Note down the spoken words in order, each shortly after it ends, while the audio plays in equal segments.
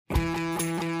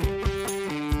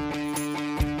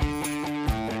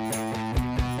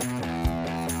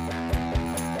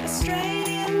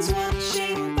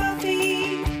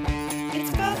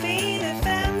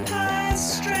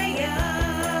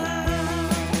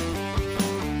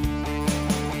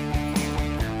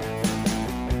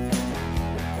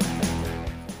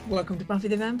Welcome to Buffy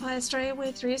the Vampire Slayer,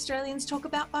 where three Australians talk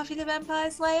about Buffy the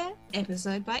Vampire Slayer,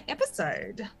 episode by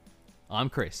episode. I'm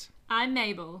Chris. I'm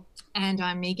Mabel. And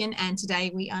I'm Megan, and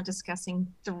today we are discussing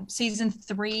Season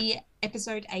 3,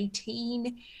 Episode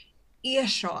 18,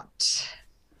 Earshot.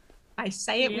 I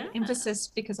say it with emphasis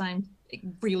because I'm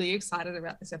really excited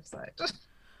about this episode.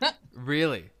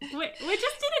 Really? We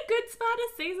just did a good start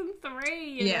of Season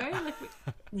 3, you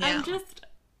know?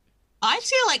 I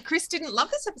feel like Chris didn't love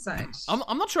this episode.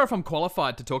 I'm not sure if I'm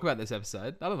qualified to talk about this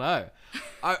episode. I don't know.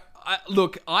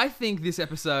 Look, I think this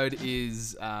episode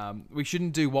is... we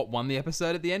shouldn't do what won the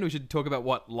episode at the end. We should talk about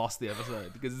what lost the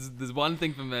episode. Because there's one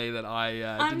thing for me that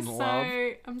I didn't love.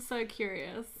 I'm so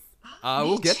curious.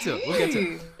 We'll get to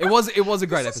it. It was a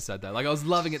great episode though. Like I was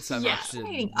loving it so much.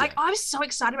 I was so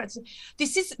excited about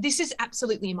this. This is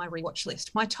absolutely in my rewatch list.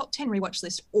 My top 10 rewatch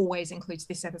list always includes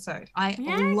this episode. I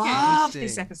love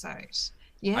this episode.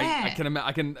 Yeah,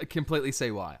 I can completely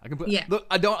see why. Look,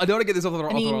 I don't want to get this off the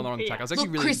wrong track. I was actually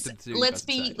really Chris, interested to let's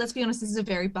be honest. This is a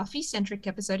very Buffy centric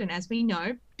episode, and as we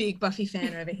know, big Buffy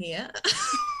fan over here,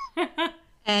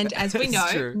 and as we know,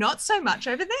 true. Not so much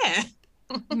over there.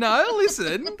 No,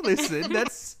 listen.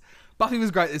 That's Buffy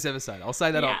was great this episode. I'll say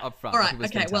that up front. All right,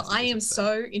 okay. Well, I am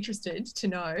so interested to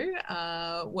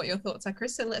know what your thoughts are,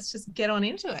 Chris. So let's just get on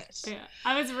into it. Yeah,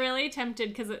 I was really tempted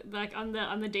because like on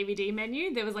the DVD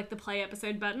menu there was like the play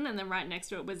episode button, and then right next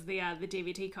to it was the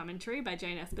DVD commentary by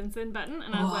Jane Espenson button,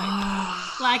 and I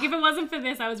was like if it wasn't for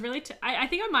this, I was really. I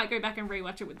think I might go back and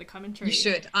rewatch it with the commentary. You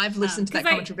should. I've listened to that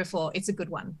commentary before. It's a good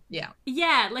one. Yeah.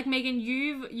 Yeah, like Megan,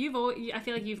 I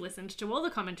feel like you've listened to all the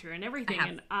commentary and everything,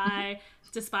 and I.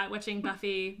 Despite watching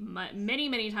Buffy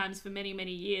many times for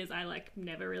many years, I like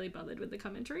never really bothered with the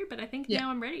commentary. But I think now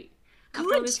I'm ready.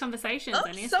 After all this conversation,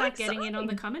 I need to start getting in on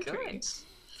the commentary. Good.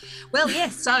 Well,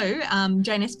 yes. So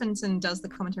Jane Espenson does the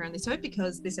commentary on this episode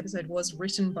because this episode was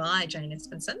written by Jane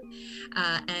Espenson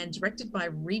and directed by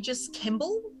Regis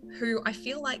Kemble, who I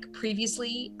feel like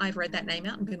previously I've read that name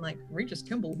out and been like, Regis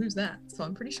Kemble, who's that? So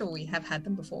I'm pretty sure we have had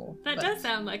them before. That does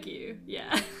sound like you,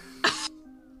 yeah.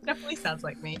 Definitely sounds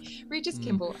like me. Regis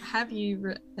Kimball, have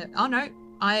you... oh, no.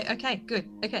 Okay, good.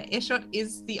 Okay, Earshot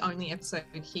is the only episode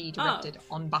he directed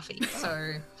on Buffy.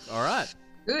 So... All right.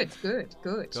 Good.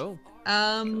 Cool.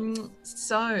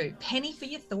 So, Penny, for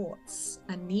your thoughts.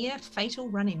 A near fatal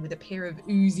run-in with a pair of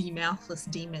oozy, mouthless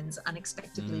demons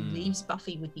unexpectedly leaves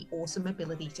Buffy with the awesome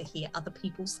ability to hear other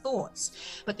people's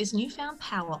thoughts. But this newfound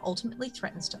power ultimately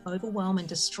threatens to overwhelm and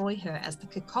destroy her as the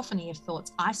cacophony of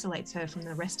thoughts isolates her from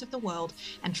the rest of the world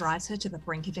and drives her to the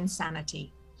brink of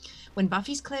insanity. When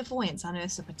Buffy's clairvoyance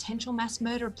unearths a potential mass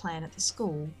murder plan at the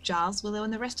school, Giles, Willow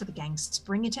and the rest of the gang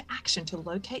spring into action to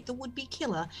locate the would-be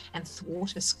killer and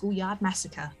thwart a schoolyard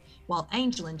massacre, while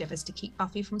Angel endeavours to keep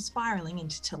Buffy from spiralling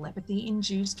into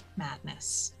telepathy-induced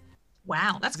madness.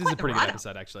 Wow, that's quite the write-up. This is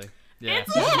a pretty good episode, actually. Yeah,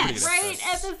 it's a great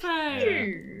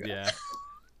episode. Yeah.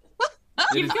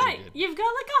 You've got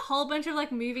like a whole bunch of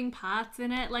like moving parts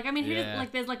in it. Like I mean,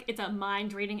 there's like it's a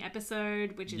mind reading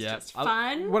episode, which is just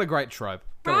fun. What a great trope,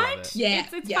 right? Yeah,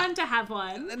 it's fun to have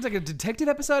one. It's like a detective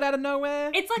episode out of nowhere.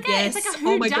 It's like a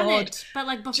who done it, but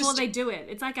like before they do it,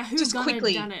 it's like a who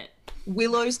done it.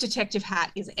 Willow's detective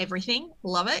hat is everything.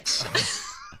 Love it.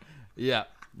 Yeah.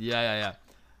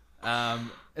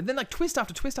 And then like twist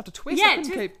after twist after twist. Yeah,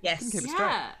 couldn't keep it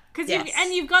straight. Because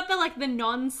you've got the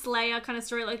non-Slayer kind of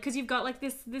story, like because you've got like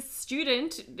this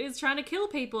student is trying to kill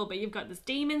people, but you've got this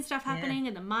demon stuff happening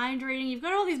and the mind reading. You've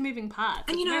got all these moving parts,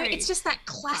 and it's just that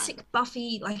classic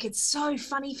Buffy. Like it's so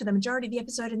funny for the majority of the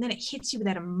episode, and then it hits you with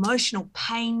that emotional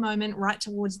pain moment right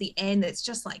towards the end. It's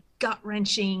just like gut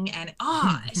wrenching, and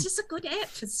it's just a good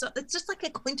ep. It's just like a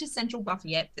quintessential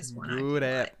Buffy ep. This one, good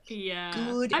ep. Yeah,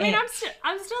 good. I mean,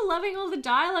 I'm still loving all the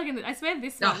dialogue, and I swear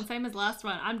this one, same as last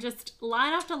one. I'm just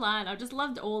line after line. I just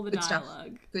loved all the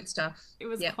dialogue. Good stuff. It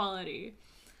was quality.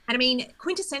 And I mean,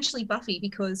 quintessentially Buffy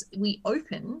because we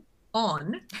open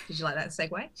on. Did you like that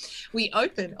segue? We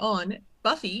open on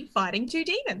Buffy fighting two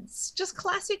demons. Just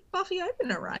classic Buffy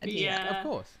opener right here. Yeah, of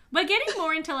course. We're getting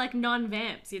more into like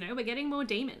non-vamps. We're getting more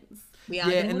demons. We are.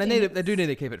 Yeah, and they do need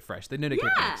to keep it fresh. They need to keep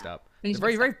it mixed up. It's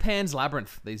very Pan's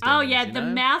Labyrinth these days. Oh yeah, the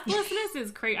mouthlessness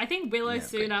is creepy. I think Willow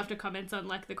soon after comments on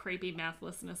like the creepy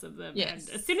mouthlessness of them. Yes.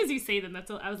 And as soon as you see them, that's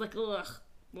all. I was like, ugh.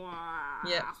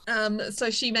 Yeah.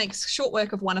 So she makes short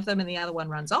work of one of them, and the other one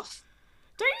runs off.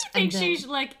 Don't you think she's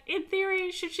like, in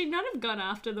theory, should she not have gone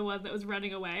after the one that was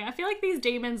running away? I feel like these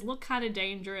demons look kind of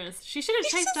dangerous. She should have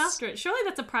chased after it. Surely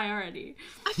that's a priority.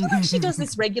 I feel like she does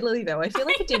this regularly, though. I feel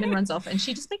like a demon runs off and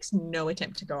she just makes no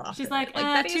attempt to go after She's like, it.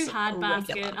 That too is hard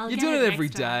basket. You're doing it every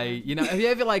day. You know, have you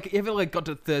ever got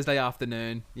to Thursday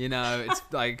afternoon? You know, it's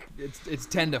like it's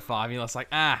 10 to 5. And you're just like,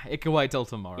 it can wait till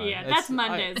tomorrow. Yeah, that's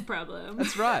Monday's problem.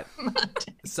 That's right.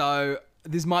 So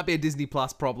this might be a Disney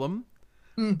Plus problem,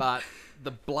 but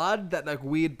the blood, that like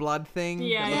weird blood thing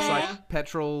that looks like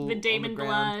petrol, the demon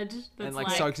blood, that's and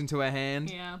like soaks into her hand.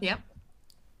 Yeah. Yep.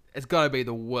 It's got to be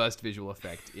the worst visual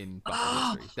effect in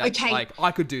Buffy history. Okay. Like,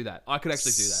 I could do that. I could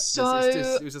actually do that. So-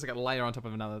 it was just like a layer on top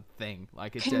of another thing.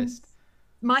 Like, it just...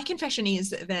 My confession is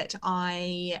that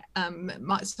I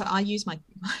use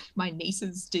my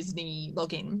niece's Disney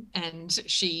login, and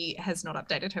she has not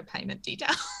updated her payment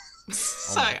details.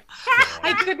 So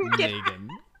I couldn't get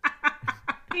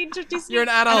into Disney. You're an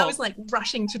adult. And I was like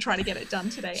rushing to try to get it done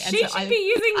today. And She should be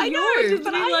using your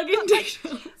Disney login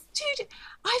details. Dude,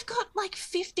 I've got like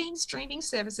 15 streaming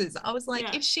services. I was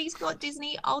like, if she's got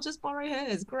Disney, I'll just borrow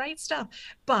hers. Great stuff.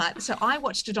 But so I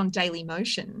watched it on Daily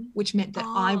Motion, which meant that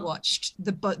I watched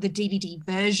the DVD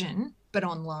version, but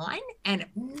online. And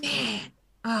man,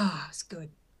 it's good.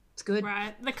 It's good.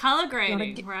 Right. The color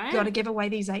grading, right? Got to give away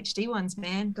these HD ones,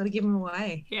 man. Got to give them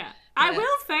away. Yeah. I will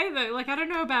say though, like, I don't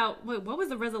know about what was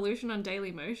the resolution on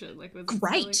Daily Motion? Like, was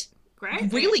great.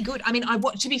 Great. Really good. I mean,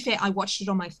 to be fair, I watched it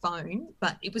on my phone,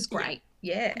 but it was great.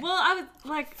 Yeah. Well, I was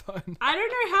like, I don't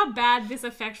know how bad this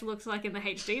effect looks like in the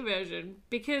HD version,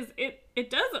 because it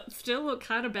does still look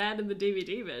kind of bad in the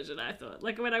DVD version, I thought.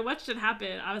 Like, when I watched it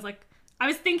happen, I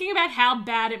was thinking about how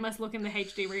bad it must look in the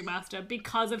HD remaster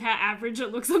because of how average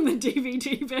it looks on the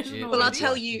DVD version. Well, I'll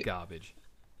tell you, garbage.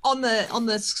 On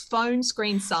the phone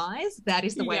screen size, that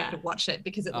is the way to watch it,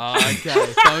 because it looks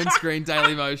okay. Phone screen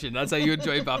Daily Motion. That's how you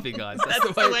enjoy Buffy, guys.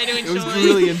 That's the way to enjoy it was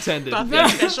really intended. Buffy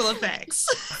special effects.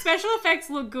 Special effects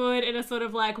look good in a sort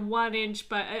of like 1 inch,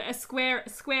 but a square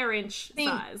inch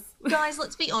size. Guys,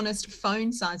 let's be honest.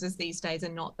 Phone sizes these days are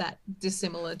not that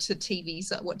dissimilar to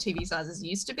what TV sizes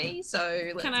used to be.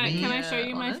 So can I show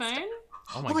you honest. my phone?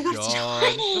 Oh my god, it's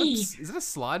tiny. Is it a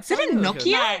slide? Is it a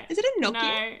Nokia? No. Is it a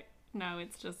Nokia? No,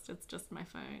 it's just my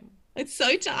phone. It's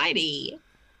so tiny.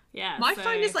 Yeah. My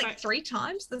phone is like 3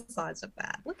 times the size of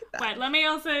that. Look at that. Wait, let me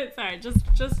also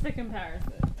just for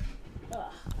comparison.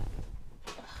 Ugh.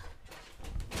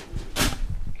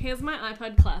 Here's my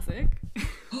iPod Classic.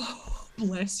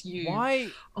 Bless you. Why?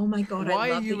 Oh my god! Why I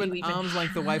love are you that an you even arm's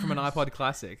length away from an iPod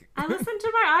Classic? I listen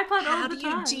to my iPod all the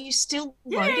time. Do you still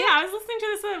Yeah, load it? I was listening to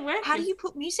this at work. How do you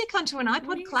put music onto an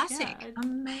iPod Classic? I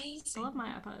Amazing. love my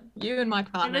iPod. You and my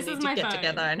partner this need is to my get phone.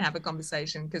 together and have a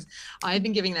conversation, because I've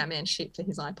been giving that man shit for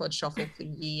his iPod Shuffle for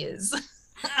years.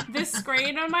 The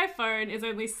screen on my phone is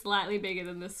only slightly bigger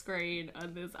than the screen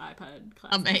on this iPod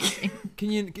Classic.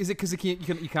 Amazing. Is it because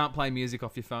you can't play music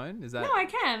off your phone? Is that? No, I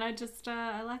can. I just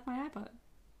I like my iPod.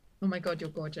 Oh my god,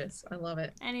 you're gorgeous. I love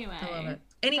it. Anyway. I love it.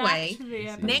 Anyway, back to the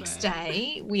episode. next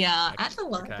day we are at the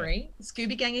library. The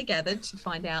Scooby Gang are gathered to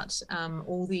find out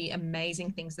all the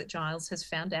amazing things that Giles has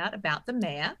found out about the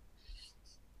mayor.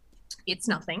 It's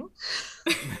nothing.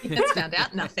 He has found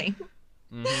out nothing.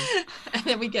 Mm-hmm. And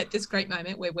then we get this great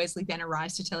moment where Wesley then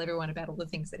arrives to tell everyone about all the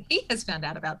things that he has found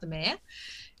out about the mayor.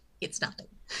 It's nothing.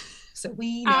 So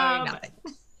we know nothing.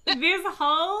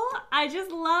 I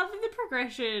just love the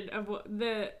progression of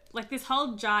this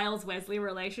whole Giles Wesley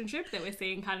relationship that we're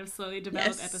seeing kind of slowly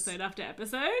develop episode after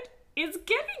episode. It's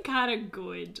getting kind of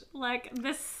good. Like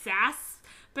the sass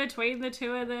between the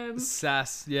two of them.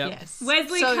 Sass, yeah. Yes.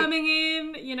 Wesley coming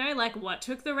in, like what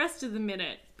took the rest of the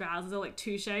minute? Giles is all like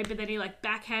touche, but then he like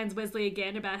backhands Wesley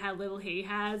again about how little he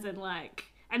has,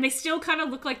 and they still kind of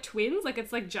look like twins. Like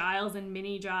it's like Giles and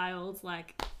mini Giles.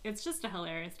 Like it's just a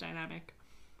hilarious dynamic.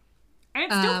 And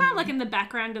it's still kind of like in the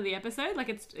background of the episode. Like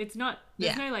it's not,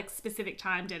 there's no like specific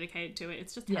time dedicated to it.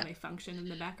 It's just how they function in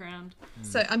the background.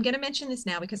 So I'm going to mention this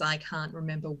now because I can't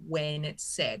remember when it's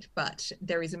said, but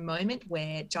there is a moment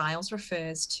where Giles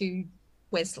refers to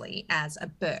Wesley as a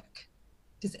Burke.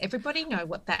 Does everybody know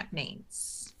what that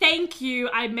means? Thank you.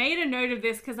 I made a note of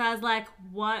this because I was like,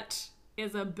 what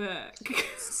is a Burke?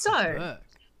 So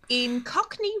in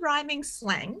Cockney rhyming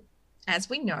slang, as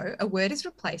we know, a word is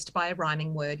replaced by a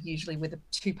rhyming word, usually with a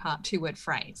two-word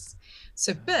phrase.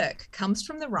 So Burke comes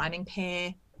from the rhyming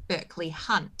pair Berkeley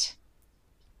Hunt.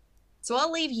 So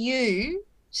I'll leave you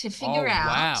to figure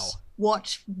out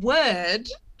what word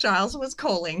Giles was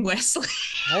calling Wesley.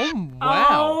 Oh wow.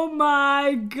 Oh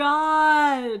my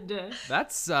god.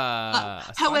 That's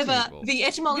However, the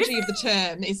etymology of the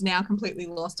term is now completely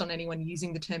lost on anyone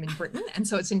using the term in Britain, and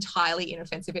so it's entirely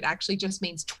inoffensive. It actually just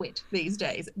means twit these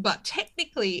days, but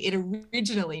technically it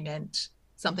originally meant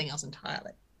something else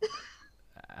entirely.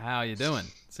 How are you doing?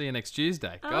 See you next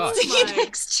Tuesday. Oh Gosh. See you my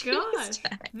next gosh.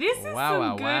 Tuesday. This is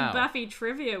some good Buffy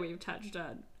trivia we've touched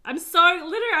on.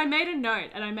 Literally, I made a note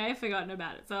and I may have forgotten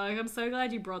about it. So I'm so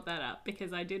glad you brought that up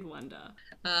because I did wonder.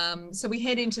 So we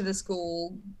head into the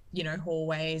school,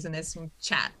 hallways, and there's some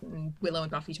chat, and Willow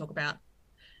and Buffy talk about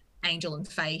Angel and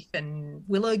Faith, and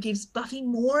Willow gives Buffy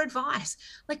more advice.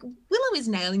 Like, Willow is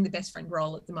nailing the best friend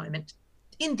role at the moment.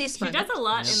 In this moment. She does a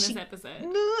lot in this episode.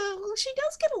 No, she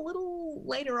does get a little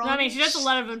later on. No, I mean, she does a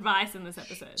lot of advice in this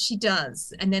episode. She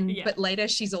does. And then, but later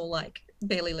she's all like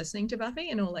barely listening to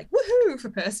Buffy and all like, woohoo for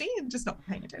Percy, and just not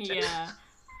paying attention. Yeah.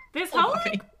 This whole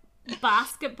like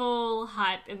basketball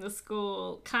hype in the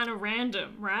school, kind of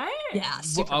random, right? Yeah.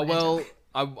 Well,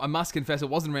 I must confess, it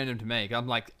wasn't random to me. I'm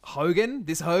like,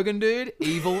 this Hogan dude,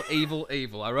 evil, evil,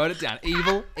 evil. I wrote it down.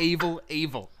 Evil, evil,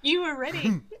 evil. You were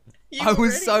ready. I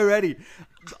was so ready.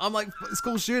 I'm like,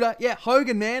 school shooter. Yeah,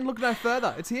 Hogan, man. Look no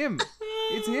further. It's him.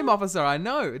 It's him, officer. I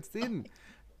know. It's him.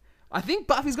 I think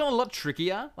Buffy's gotten a lot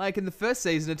trickier. Like in the first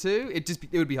season or two, it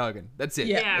would be Hogan. That's it.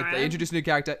 Yeah, if right. they introduce a new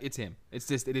character, it's him. It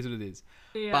is what it is.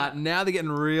 Yeah. But now they're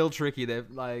getting real tricky. They're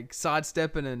like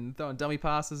sidestepping and throwing dummy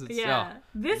passes. It's,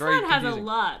 This very one has confusing. a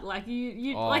lot. Like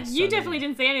you so definitely many.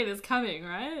 didn't see any of this coming,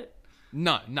 right?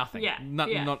 No, nothing. Yeah,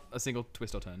 Not a single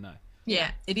twist or turn. No.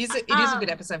 Yeah, it is a good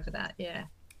episode for that. Yeah.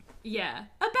 Yeah.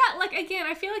 About, like, again,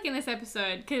 I feel like in this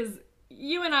episode, because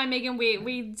you and I, Megan,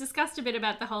 we discussed a bit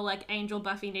about the whole, like, Angel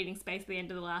Buffy needing space at the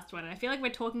end of the last one. And I feel like we're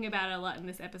talking about it a lot in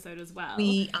this episode as well.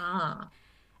 We are.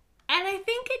 And I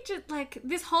think it just, like,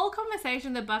 this whole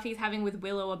conversation that Buffy's having with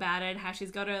Willow about it, how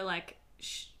she's got to, like,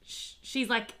 she's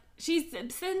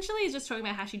essentially just talking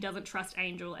about how she doesn't trust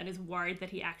Angel and is worried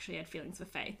that he actually had feelings for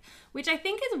Faith, which I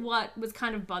think is what was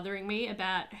kind of bothering me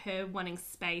about her wanting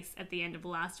space at the end of the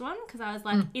last one, because I was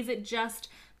like, is it just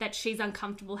that she's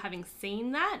uncomfortable having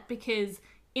seen that? Because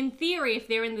in theory, if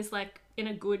they're in this, like, in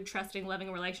a good, trusting,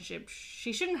 loving relationship,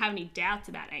 she shouldn't have any doubts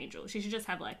about Angel. She should just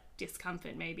have, like,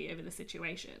 discomfort maybe over the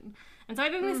situation. And so I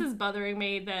think this is bothering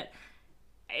me, that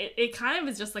it kind of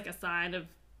is just like a sign of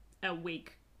a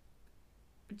weak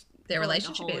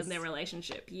relationship like is. in their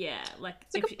relationship. Yeah, like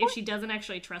if she doesn't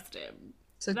actually trust him.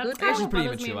 So that's good. kind of She's what pretty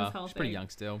bothers me in immature. this whole She's pretty thing. young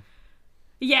still.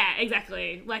 Yeah,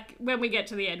 exactly. Like when we get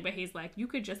to the end where he's like, you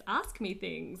could just ask me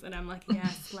things, and I'm like,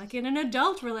 yes, like in an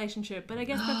adult relationship, but I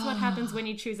guess that's what happens when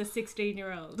you choose a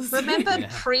 16-year-old. Remember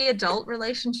pre-adult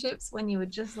relationships when you were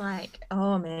just like,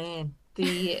 oh man,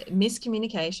 the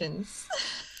miscommunications.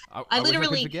 I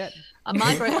literally forget.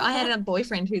 I had a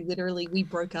boyfriend who literally, we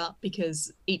broke up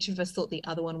because each of us thought the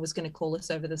other one was going to call us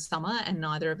over the summer and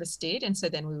neither of us did. And so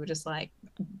then we were just like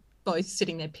both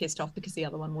sitting there pissed off because the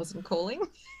other one wasn't calling.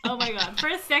 Oh my God. For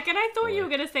a second, I thought you were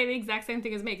going to say the exact same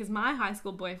thing as me, because my high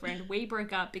school boyfriend, we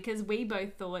broke up because we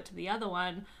both thought the other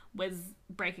one was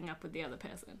breaking up with the other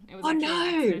person. It was an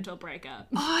accidental breakup.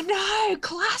 Oh no,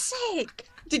 classic.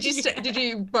 Did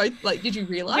you both, like, did you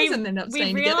realize and then end up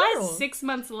staying together? We realized 6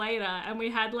 months later, and we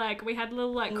had a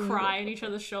little like cry on each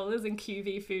other's shoulders in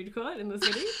QV food court in the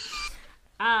city.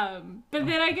 But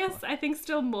then I think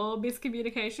still more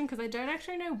miscommunication, because I don't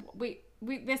actually know. We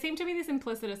there seemed to be this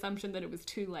implicit assumption that it was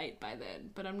too late by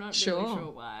then, but I'm not really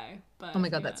sure why. But oh my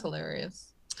God, that's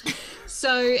hilarious.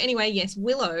 So anyway, yes,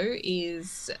 Willow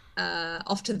is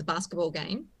off to the basketball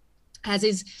game, as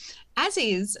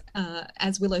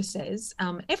Willow says,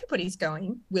 everybody's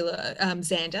going. Willow,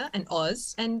 Xander and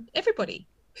Oz and everybody.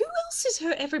 Who else is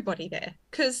her everybody there?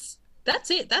 Because that's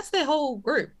it. That's their whole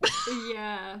group.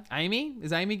 Yeah. Amy?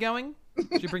 Is Amy going?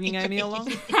 Is she bringing Amy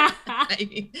along?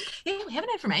 Amy. Yeah, we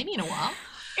haven't heard from Amy in a while.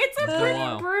 It's a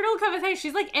pretty brutal conversation.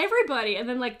 She's like, everybody, and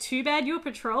then like, too bad you're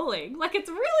patrolling. Like, it's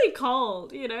really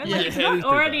cold, you know? Like, it's not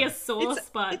already a sore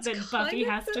spot that Buffy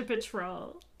has to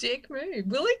patrol. Dick move.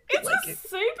 Willie? It's like a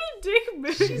super dick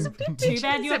move. She's a bit too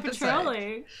bad you're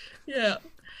patrolling. Yeah.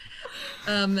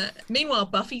 Meanwhile,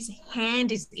 Buffy's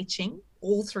hand is itching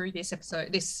all through this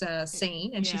episode, this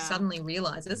scene, and she suddenly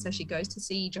realizes, so she goes to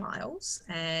see Giles,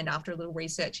 and after a little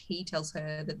research, he tells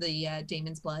her that the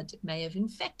demon's blood may have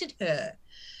infected her.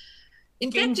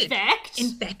 Infected?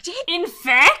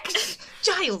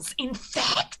 Giles,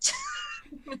 infect?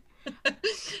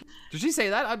 Did she say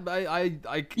that?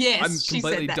 Yes, I'm she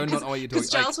completely said that. don't know what you're talking. Because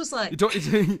Giles was like, you're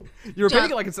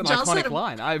repeating it like it's an iconic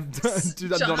line. I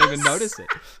did not even notice it.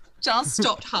 Giles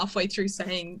stopped halfway through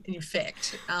saying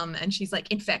infect, and she's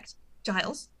like, infect.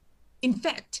 Giles,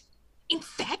 infect.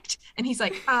 Infect? And he's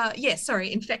like, yeah,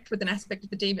 sorry, infect with an aspect of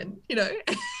the demon, you know?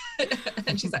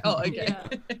 And she's like, oh, okay.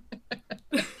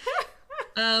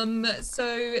 Yeah.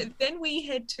 So then we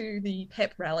head to the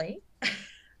pep rally.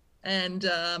 And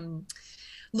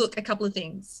look, a couple of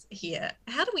things here.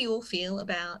 How do we all feel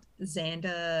about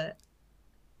Xander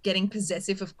getting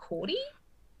possessive of Cordy?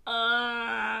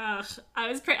 I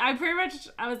was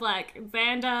like,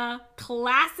 Xander,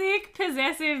 classic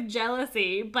possessive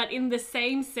jealousy, but in the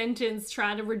same sentence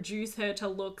trying to reduce her to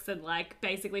looks and like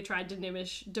basically trying to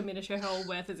diminish her whole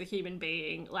worth as a human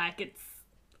being. Like, it's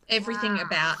everything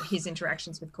about his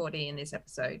interactions with Cordy in this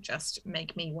episode just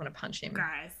make me want to punch him.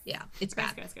 Gross. Yeah, it's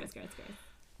bad. Gross.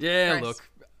 Yeah, Gross. look,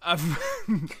 I've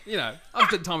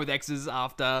spent time with exes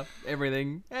after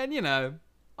everything, and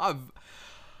I've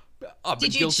been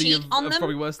Did you guilty cheat of on them,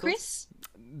 probably worse Chris?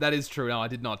 That is true. No, I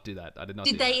did not do that. I did not.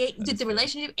 Did do that. they? That Did is the fair.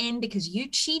 relationship end because you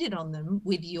cheated on them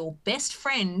with your best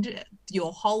friend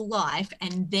your whole life,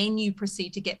 and then you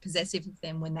proceed to get possessive of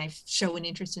them when they show an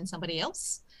interest in somebody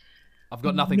else? I've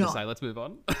got nothing No. to say. Let's move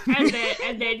on. And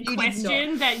then You did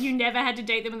question that you never had to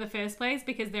date them in the first place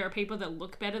because there are people that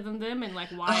look better than them, and like,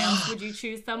 why else would you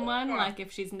choose someone like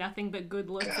if she's nothing but good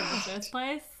looks in the first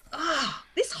place?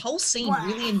 This whole scene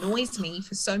really annoys me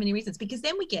for so many reasons, because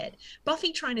then we get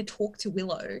Buffy trying to talk to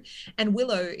Willow, and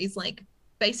Willow is like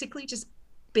basically just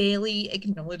barely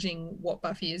acknowledging what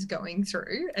Buffy is going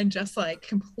through and just like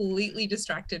completely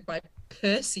distracted by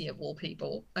Percy of all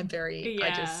people.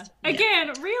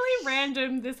 Again, really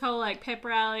random, this whole like pep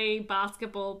rally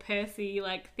basketball Percy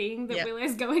like thing that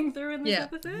Willow's going through in this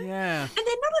episode. Yeah. And then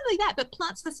not only that, but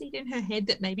plants the seed in her head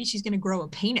that maybe she's going to grow a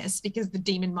penis because the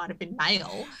demon might have been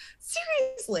male.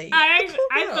 Seriously. I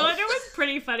thought it was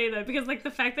pretty funny though, because like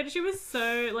the fact that she was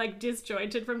so like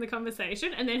disjointed from the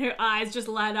conversation, and then her eyes just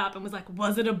light up and was like,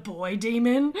 was it a boy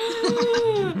demon?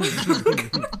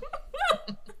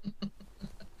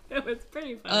 It was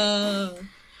pretty funny.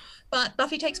 But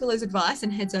Buffy takes Willow's advice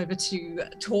and heads over to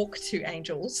talk to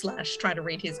Angel / try to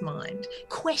read his mind.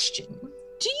 Question: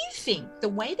 do you think the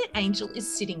way that Angel is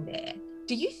sitting there,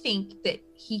 do you think that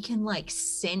he can like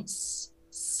sense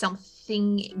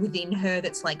something within her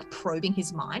that's like probing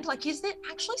his mind? Like, is there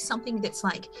actually something that's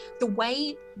like the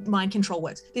way mind control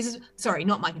works?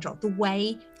 Not mind control, the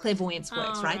way clairvoyance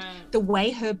works, right? The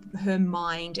way her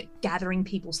mind gathering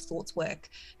people's thoughts work.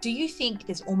 Do you think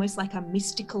there's almost like a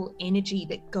mystical energy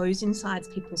that goes inside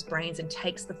people's brains and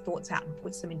takes the thoughts out and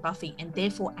puts them in Buffy, and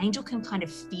therefore Angel can kind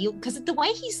of feel, because the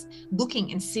way he's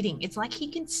looking and sitting, it's like he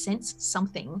can sense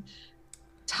something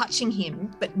touching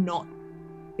him but not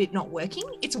working.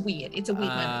 It's weird. It's a weird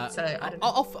moment. So I don't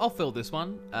know. I'll fill this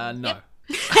one. No. Yep.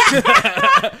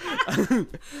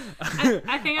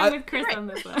 I think I'm with Chris on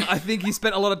this one. I think he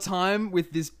spent a lot of time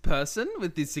with this person,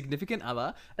 with this significant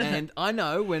other, and I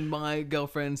know when my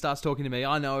girlfriend starts talking to me,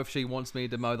 I know if she wants me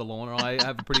to mow the lawn, or I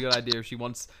have a pretty good idea if she's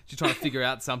trying to figure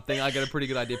out something. I get a pretty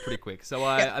good idea pretty quick. So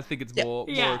I think it's more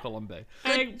column B.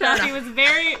 I think Buffy was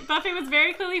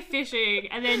very clearly fishing,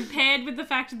 and then paired with the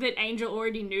fact that Angel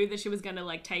already knew that she was going to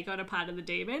like take on a part of the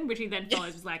demon, which he then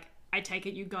follows was like, I take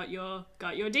it you got your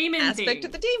demon aspect thing.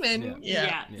 of the demon.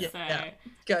 Yeah.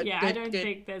 Good. I don't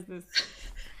think there's this.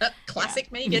 Classic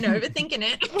Megan overthinking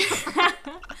it.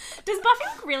 Does Buffy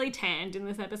look really tanned in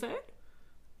this episode?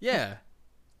 Yeah.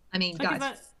 I mean,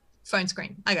 guys, phone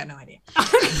screen. I got no idea.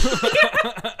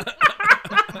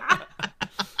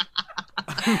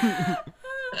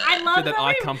 I love that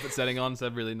eye comfort setting on, so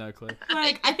really no clue.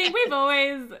 Like, I think we've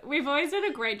always done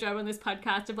a great job on this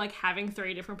podcast of like having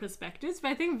 3 different perspectives,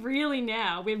 but I think really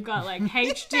now we've got like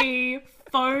HD,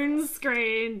 phone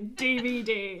screen,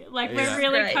 DVD. Like, we're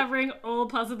really covering all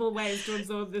possible ways to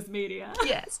absorb this media.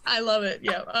 Yes, I love it.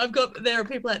 Yeah, there are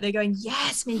people out there going,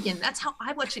 yes, Megan, that's how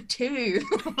I watch it too.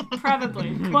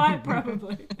 Probably, quite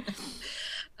probably.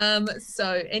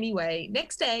 So anyway,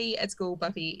 next day at school,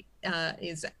 Buffy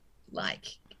is like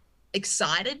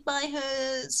excited by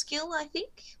her skill,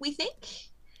 we think.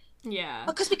 Yeah.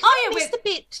 Because we missed the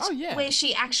bit where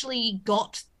she actually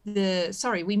got we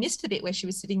missed the bit where she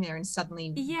was sitting there and suddenly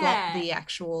got the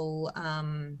actual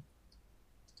Have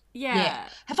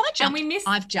I jumped?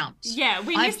 I've jumped. Yeah,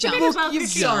 we missed the bit as well.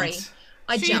 Sorry.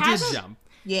 I jumped. You did jump.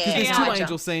 Yeah. Because there's 2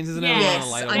 angel scenes, isn't there?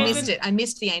 Yes, I missed it. I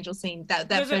missed the angel scene. That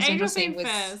first angel scene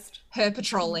was her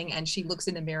patrolling, and she looks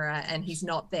in the mirror and he's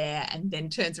not there, and then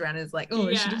turns around and is like,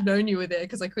 I should have known you were there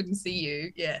because I couldn't see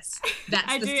you. Yes.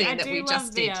 That's the scene that we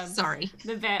just did. Sorry.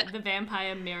 The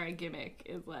vampire mirror gimmick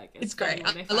is like... It's great.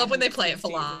 I love when they play it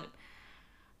for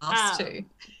laughs too.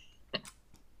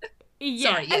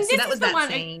 Yeah. Sorry, yes. So that was that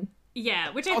scene.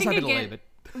 Yeah, which I was think happy to again... leave it.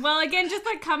 Well, again, just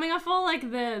like coming off all like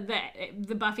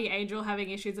the Buffy Angel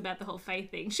having issues about the whole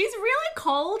Faith thing. She's really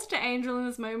cold to Angel in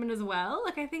this moment as well.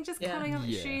 Like I think just coming off,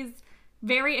 she's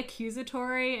very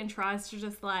accusatory and tries to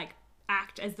just like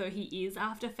act as though he is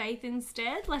after Faith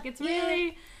instead. Like it's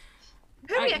really.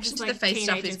 Her reaction to like the Faith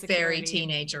stuff is very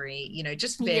insecurity. teenagery, you know,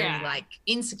 just very like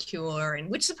insecure,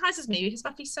 and which surprises me because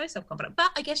Buffy's so self-confident.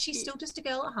 But I guess she's still just a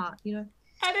girl at heart, you know.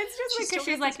 And it's just like, because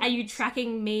she's like, are you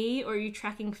tracking me or are you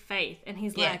tracking Faith? And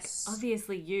he's like,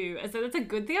 obviously you. And so that's a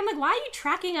good thing. I'm like, why are you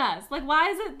tracking us? Like,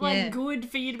 why is it like good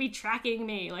for you to be tracking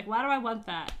me? Like, why do I want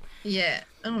that? Yeah.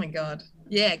 Oh my God.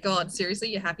 Yeah, God, seriously,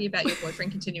 you're happy about your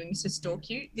boyfriend continuing to stalk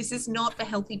you? This is not a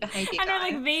healthy behaviour. And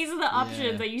I'm like, these are the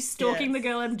options. Are you stalking the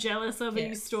girl I'm jealous of? Are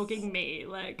you stalking me?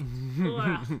 Like,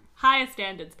 higher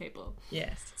standards, people.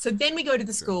 Yes. So then we go to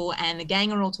the school and the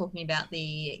gang are all talking about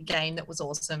the game that was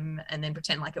awesome and then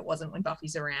pretend like it wasn't when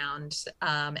Buffy's around.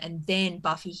 And then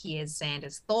Buffy hears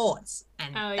Xander's thoughts.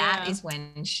 And that is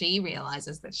when she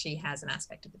realises that she has an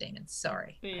aspect of the demon.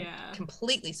 Sorry. Yeah. I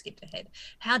completely skipped ahead.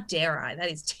 How dare I? That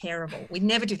is terrible. We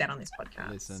never do that on this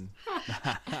podcast. Listen.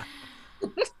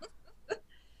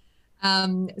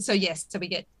 So we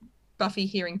get Buffy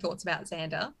hearing thoughts about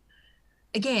Xander.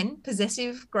 Again,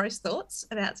 possessive, gross thoughts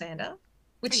about Xander,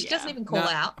 which she doesn't even call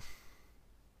out.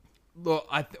 Look,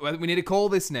 we need to call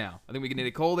this now. I think we need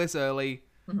to call this early.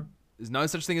 Mm-hmm. There's no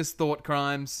such thing as thought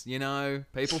crimes, you know.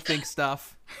 People think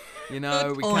stuff. You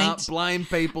know, we can't blame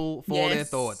people for their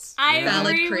thoughts. I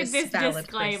agree with this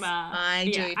disclaimer. I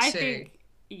do too. I think,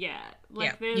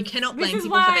 like you cannot blame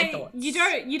people for their thoughts.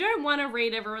 You don't want to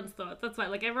read everyone's thoughts. That's why,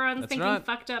 like, everyone's thinking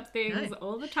fucked up things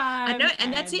all the time. I know,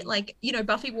 and that's it. Like, you know,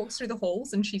 Buffy walks through the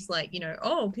halls and she's like, you know,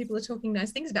 oh, people are talking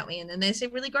nice things about me, and then they say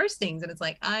really gross things, and it's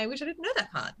like, I wish I didn't know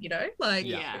that part. You know, like,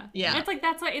 yeah. And it's like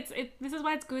that's why this is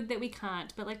why it's good that we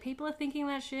can't. But like, people are thinking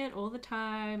that shit all the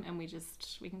time, and we're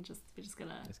just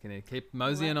gonna keep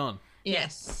moseying on.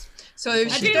 Yes. So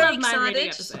she's very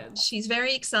excited. She's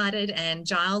very excited, and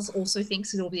Giles also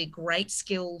thinks it'll be a great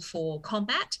skill for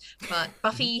combat, but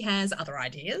Buffy has other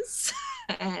ideas.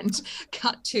 And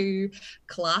cut to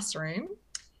classroom.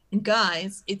 And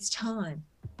guys, it's time.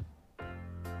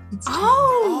 It's time.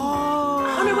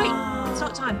 Oh no, wait. It's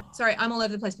not time. Sorry, I'm all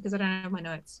over the place because I don't have my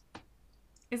notes.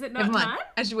 Is it not time?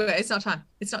 Actually, it's not time.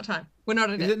 It's not time. We're not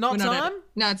at it. Is it not time?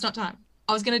 No, it's not time.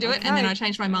 I was going to do it, and then I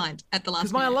changed my mind at the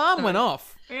last minute. Because my alarm went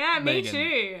off. Yeah, me Megan.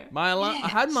 too. My alarm. I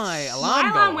had my alarm.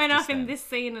 My alarm went off in this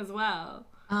scene as well.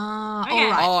 All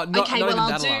right. Okay,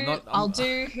 well, I'll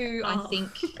do who I think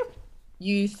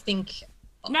you think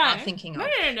are thinking of.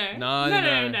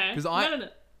 No. Because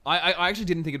I actually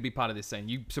didn't think it'd be part of this scene.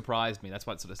 You surprised me. That's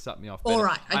why it sort of set me off. But all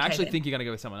right. Okay, I actually think you're going to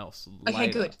go with someone else later. Okay,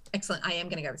 good. Excellent. I am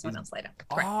going to go with someone else later.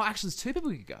 Great. Oh, actually, there's two people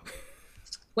we could go.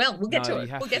 Well, we'll get to it.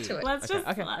 We'll get to it. Let's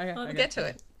We'll get to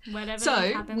it. Whatever so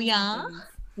happens,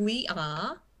 we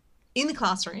are in the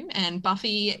classroom, and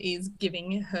Buffy is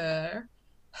giving her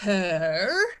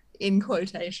in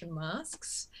quotation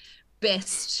marks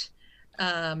best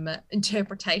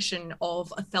interpretation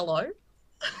of Othello.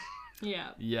 Yeah.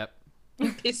 Yep.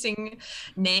 Pissing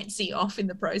Nancy off in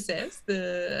the process.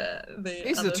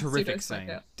 This is a terrific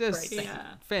scene. Just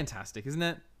fantastic, isn't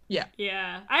it? Yeah.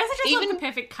 Yeah. I also just love the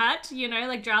perfect cut, you know,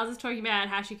 like Giles is talking about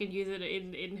how she can use it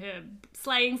in her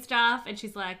slaying stuff, and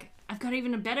she's like, I've got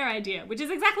even a better idea, which is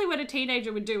exactly what a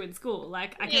teenager would do in school.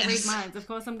 Like, I can read minds. Of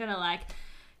course I'm going to, like,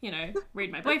 you know,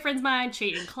 read my boyfriend's mind,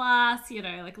 cheat in class, you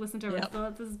know, like listen to her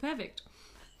thoughts. This is perfect.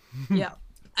 Yeah.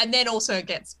 And then also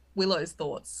gets Willow's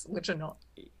thoughts, which are not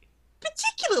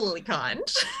particularly kind.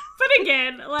 But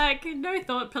again, like, no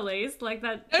thought police. Like,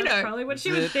 that's probably what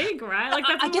she would think, right? Like,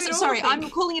 that's I guess, sorry, I'm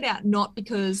calling it out not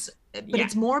because, but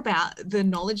it's more about the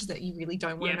knowledge that you really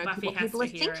don't want to know Buffy what people are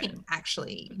thinking,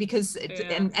 actually. Because,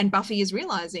 and Buffy is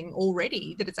realising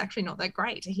already that it's actually not that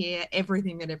great to hear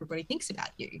everything that everybody thinks about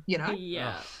you, you know?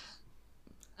 Yeah.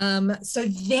 So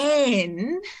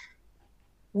then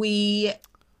we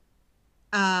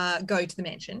go to the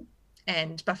mansion.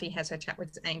 And Buffy has her chat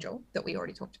with Angel that we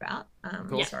already talked about.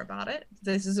 Sorry about it.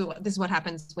 This is what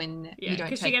happens when you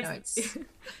don't take notes.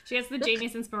 She gets the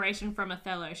genius inspiration from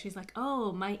Othello. She's like,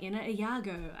 oh, my inner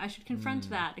Iago. I should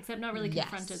confront that. Except not really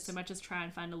confront it so much as try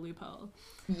and find a loophole.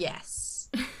 Yes.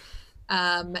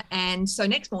 And so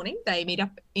next morning they meet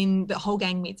up the whole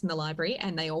gang meets in the library,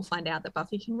 and they all find out that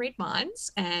Buffy can read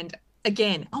minds. And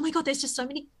again, oh my God, there's just so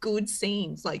many good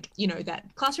scenes. Like, you know,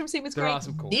 that classroom scene was great.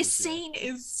 This scene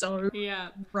is so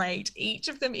great. Each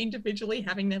of them individually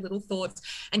having their little thoughts.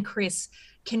 And Chris,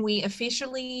 can we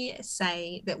officially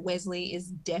say that Wesley is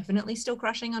definitely still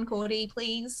crushing on Cordy,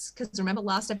 please? Because remember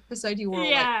last episode you were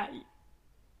all like...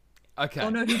 Okay. Oh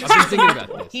no, he I've does been not thinking feel about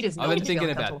comfortable. this. He does not I've been feel thinking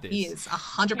comfortable. about He this. is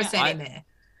 100% Yeah. in there.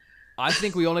 I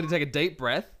think we all need to take a deep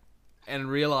breath and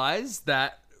realize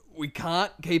that we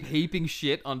can't keep heaping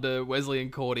shit onto Wesley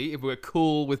and Cordy if we're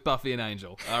cool with Buffy and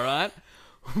Angel. All right?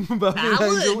 Buffy and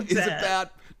Angel is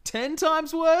about 10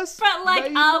 times worse. But like,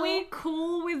 maybe are more. we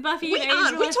cool with Buffy We and Angel?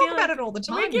 aren't. We I talk feel about like it all the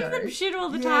time. we give them though. shit all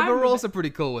the Yeah, time. but we're also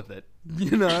pretty cool with it.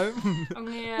 You know?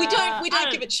 Yeah, We I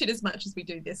don't give it shit as much as we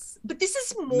do this. But this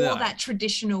is more No. that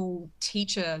traditional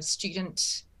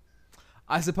teacher-student.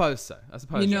 I suppose so.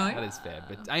 You know? that is fair.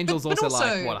 But Angel's But also, like,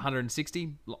 also- what,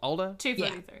 160? Older?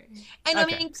 243. And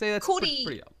Okay. I mean, See, that's Cordy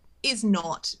pretty old. is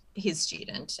not his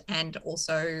student and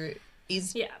also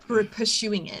is Yeah.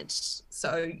 pursuing it.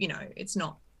 So, you know, it's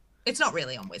not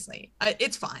really on Wesley.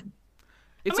 It's fine.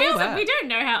 It's I mean, all also, that. we don't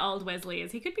know how old Wesley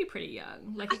is. He could be pretty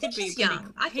young. Like, he I think could be he's pretty,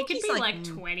 young. I he think could he's be like- like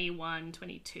 21,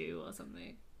 22 or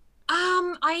something.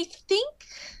 I think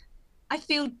I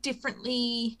feel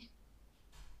differently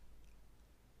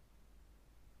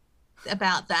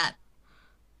about that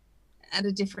at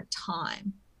a different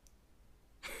time.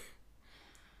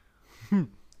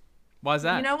 Why is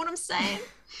that? You know what I'm saying?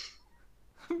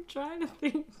 I'm trying to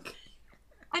think.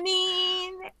 I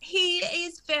mean, he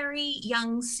is very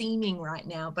young seeming right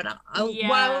now, but what I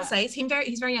Yeah. will say is he's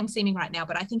very young seeming right now,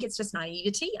 but I think it's just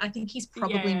naivety. I think he's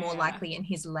probably more Yeah. likely in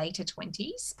his later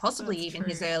 20s, possibly That's even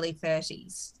his true. early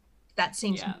 30s. That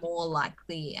seems Yeah. more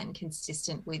likely and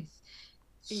consistent with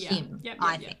Yeah. him, Yep,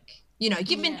 I yep. think. You know,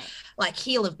 given Yeah. like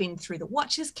he'll have been through the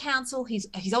Watchers Council. He's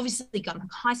obviously gone to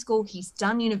high school. He's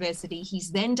done university.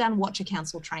 He's then done Watcher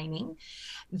Council training.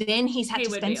 Then he's had He to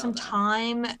would spend be some older.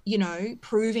 time, you know,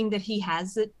 proving that he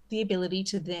has the ability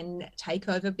to then take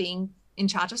over being in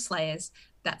charge of Slayers.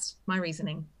 That's my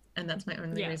reasoning, and that's my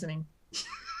only Yeah. reasoning.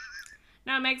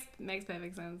 No, it makes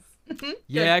perfect sense.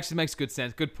 Yeah, it actually makes good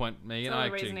sense. Good point, Megan. It's all I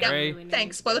the actually reasoning I agree. really need.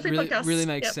 Thanks. Spoiler-free Really, podcast. really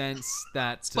makes Yep. sense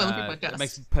that Spoiler-free podcast. it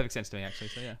makes perfect sense to me, actually.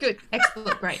 So, yeah. Good.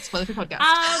 Excellent. Great. Spoiler-free podcast.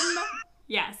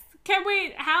 Yes. Can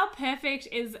we? How perfect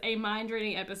is a mind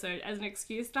reading episode as an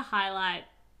excuse to highlight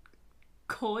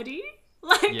Cordy?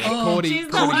 Like, Yeah, she's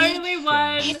the Cordy's only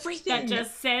one Everything. that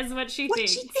just says what she What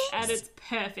thinks, she thinks. and it's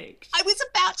perfect. I was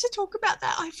about to talk about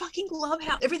that. I fucking love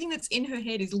how everything that's in her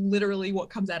head is literally what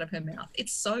comes out of her mouth.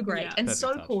 It's so great Yeah. and Perfect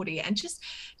so touch. Cordy, and just,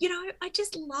 you know, I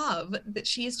just love that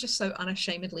she is just so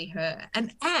unashamedly her.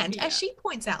 And Yeah. as she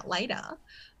points out later,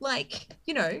 like,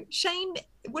 you know, Shane,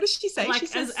 what does she say? Like, She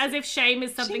says as if shame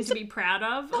is something she's to be proud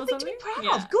of, or something to something. be proud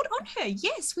Yeah. of. Good on her.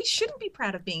 Yes, we shouldn't be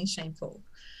proud of being shameful.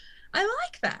 I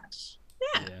like that.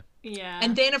 Yeah. Yeah. Yeah.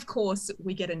 And then, of course,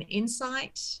 we get an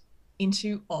insight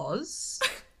into Oz.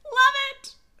 love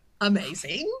it.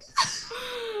 Amazing.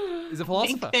 He's a Think,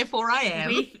 philosopher. therefore I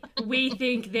am. We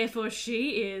think, therefore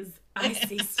she is. I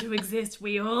cease to exist.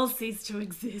 We all cease to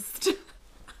exist.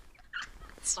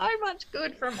 So much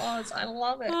good from Oz. I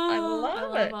love it. I Oh,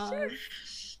 love I it. love Oz.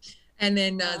 And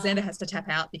then Xander has to tap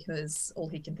out because all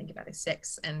he can think about is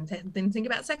sex, and then think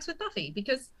about sex with Buffy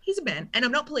because he's a man. And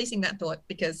I'm not policing that thought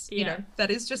because, you Yeah. know,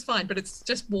 that is just fine. But it's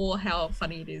just more how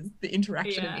funny it is, the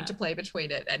interaction and Yeah. interplay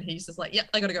between it. And he's just like, yeah,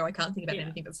 I got to go. I can't think about Yeah.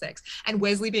 anything but sex. And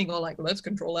Wesley being all like, let's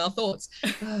control our thoughts.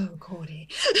 Oh, Cordy.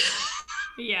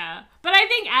 Yeah. But I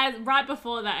think as right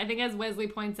before that, I think as Wesley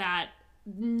points out,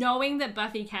 knowing that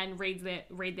Buffy can read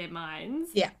their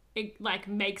minds, Yeah. it like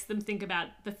makes them think about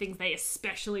the things they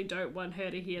especially don't want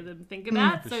her to hear them think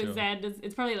about. For So sure. Xander's,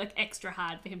 it's probably like extra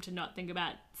hard for him to not think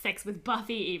about sex with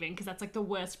Buffy even, because that's like the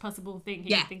worst possible thing he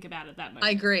Yeah. can think about at that moment.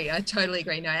 I agree. I totally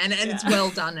agree. No, and it's Yeah.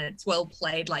 well done and it's well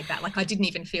played like that. Like I didn't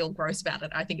even feel gross about it.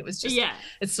 I think it was just Yeah.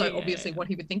 it's so Yeah, obviously yeah. what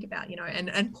he would think about, you know.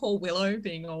 And poor Willow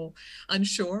being all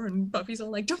unsure, and Buffy's all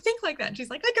like, "Don't think like that." And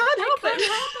she's like, "I can't help Can't it."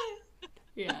 help it.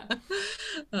 Yeah.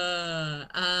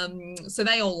 So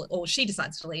they all she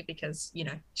decides to leave because, you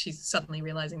know, she's suddenly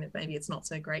realizing that maybe it's not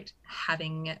so great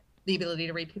having the ability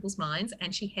to read people's minds,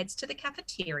 and she heads to the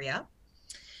cafeteria.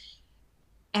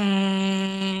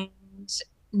 And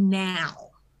now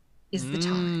is the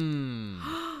time.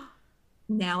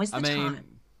 Now is the I mean, time.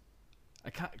 I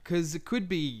can't, because it could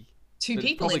be Two but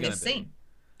it's people probably in this gonna be. scene,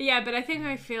 Yeah, but I think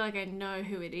I feel like I know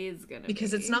who it is gonna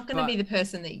because be. it's not going to But- be the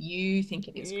person that you think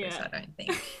it is, Chris. Yeah. I don't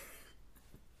think.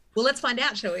 Well, let's find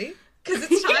out, shall we? Because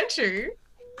it's time to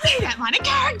read out minor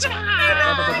character.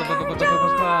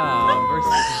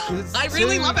 I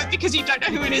really love it because you don't know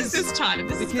who it is this time.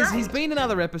 This is Because great. he's been in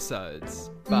other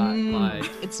episodes, but like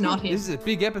It's not him. this is a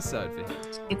big episode for him.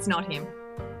 It's not him.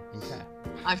 Okay.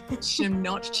 I'm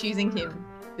not choosing him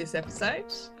this episode.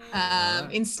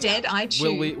 Instead, I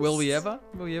choose. Will we ever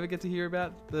get to hear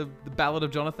about the Ballad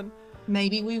of Jonathan?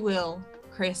 Maybe we will,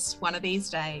 Chris, one of these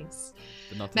days.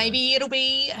 But not today. Maybe it'll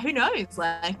be, who knows?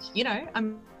 Like, you know, I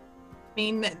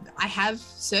mean, I have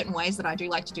certain ways that I do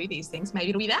like to do these things. Maybe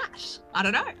it'll be that. I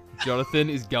don't know. Jonathan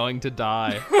is going to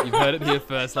die. You've heard it here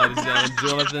first, ladies and gentlemen.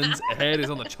 Jonathan's head is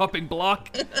on the chopping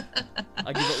block.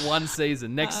 I give it one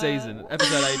season. Next season,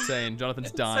 episode 18,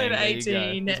 Jonathan's dying. Episode There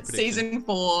you go. 18, season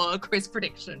 4, Chris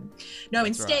prediction. No,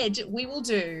 That's instead, we will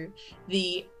do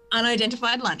the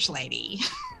unidentified lunch lady.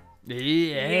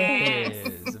 Yes,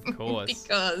 of course.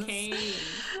 Because She's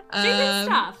in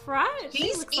stuff, right? She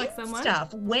she's looks in like someone.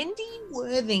 stuff. Wendy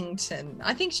Worthington.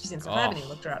 I think she's in stuff. I haven't even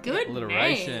looked her up yet. Good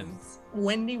Alliteration. names.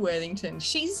 Wendy Worthington.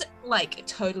 She's like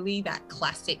totally that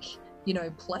classic, you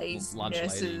know, plays Lunch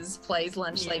nurses, plays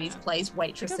lunch Yeah. ladies, plays I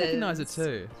waitresses. recognise it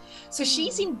too. So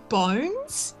she's in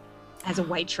Bones as a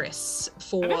waitress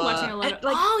for. I've been watching a lot of.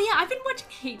 like, Oh yeah, I've been watching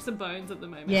heaps of Bones at the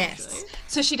moment. yes. Actually.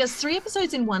 So she does 3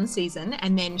 episodes in one season,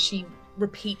 and then she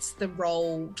repeats the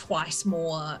role twice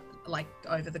more, like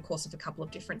over the course of a couple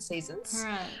of different seasons.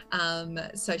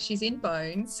 Right. So she's in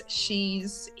Bones.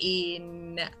 She's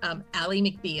in Ally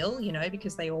McBeal, you know,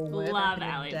 because they all were Love back in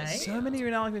Ally the day. McBeal. So many are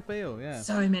in Alec McBeal, yeah.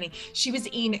 So many. She was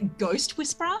in Ghost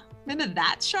Whisperer. Remember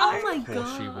that show? Oh my Of course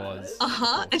god. she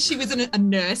was. And she was a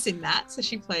nurse in that, so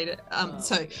she played it.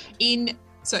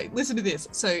 So listen to this.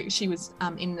 So she was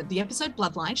in the episode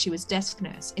Bloodline, she was desk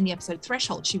nurse. In the episode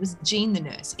Threshold, she was Jean the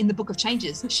nurse. In the Book of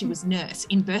Changes, she was nurse.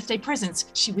 In Birthday Presents,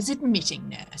 she was admitting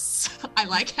nurse. I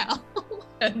like how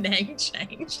her name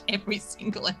changed every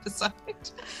single episode.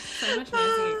 So much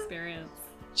nursing experience.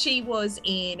 She was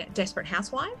in Desperate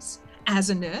Housewives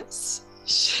as a nurse.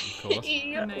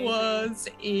 She Amazing. was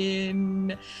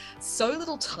in So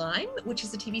Little Time, which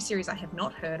is a TV series I have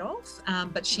not heard of,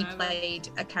 but she Neither. played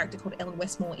a character called Ellen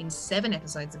Westmore in 7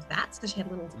 episodes of that, so she had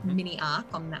a little mini arc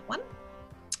on that one.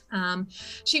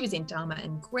 She was in Dharma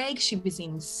and Greg. She was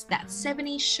in That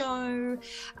 70s Show,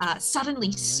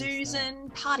 Suddenly Susan,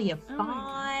 Party of Oh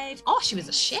my 5. Oh, she was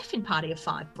a chef in Party of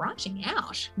 5, branching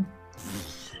out.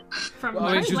 From Well,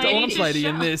 I mean, she was the lady lunch to lady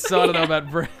in chef. this, so I don't know about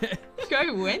Brett.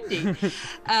 Go Wendy.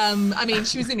 I mean,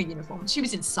 she was in a uniform. She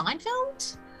was in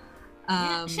Seinfeld.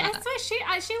 Yeah,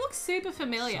 she looks super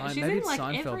familiar. Sein- She's maybe in it's like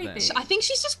Seinfeld then. everything. I think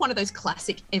she's just one of those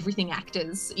classic everything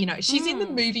actors. You know, she's in the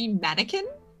movie Mannequin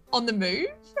on the Move.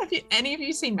 Have any of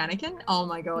you seen Mannequin? Oh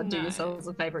my god, do No. yourselves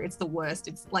a favor. It's the worst.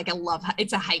 It's like a love.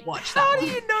 It's a hate watch. How That do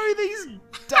one. you know these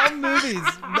dumb movies?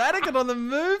 Mannequin on the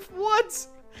Move? What?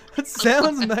 That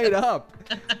sounds made up.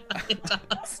 It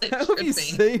does. It How have should you be.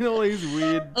 seen all these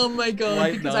weird... Oh my god,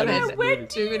 late because I've 90s had When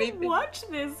movies? do too many you things. watch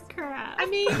this crap? I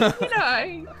mean, you know,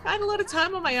 I had a lot of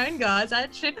time on my own, guys. I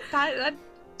had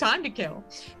time to kill.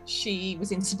 She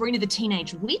was in Sabrina the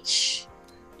Teenage Witch.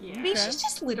 yeah. I mean, she's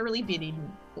just literally been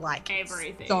in like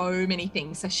Everything. so many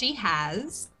things. So she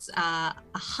has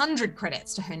 100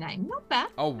 credits to her name. Not bad.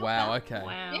 Oh, wow, okay.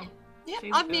 Wow. Yeah. Yeah,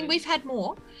 She's I mean, good. we've had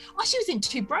more. Oh, she was in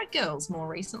Two Broke Girls more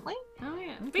recently. Oh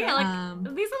yeah. But yeah,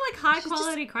 like these are like high she's just-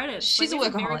 quality credits. she's like, a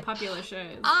these are very workaholic. popular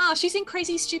shows. She's in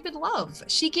Crazy Stupid Love.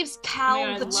 She gives Oh Cal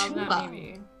my God, the I love tour. that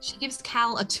movie. She gives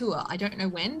Cal a tour. I don't know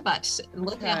when, but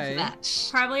look out for Okay. that.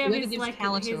 Probably of Whoever his gives like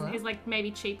Cal a tour. his like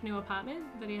maybe cheap new apartment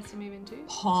that he has to move into.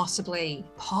 Possibly,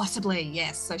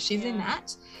 yes. So she's in Yeah.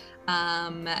 that.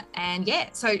 And yeah,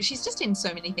 so she's just in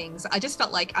so many things. I just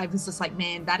felt like I was just like,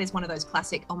 man, that is one of those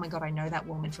classic, oh my god, I know that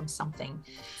woman from something.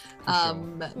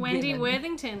 Wendy women.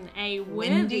 Worthington, a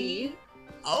Wendy. worthy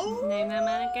Oh, name that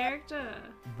man a character.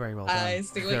 Very well done. I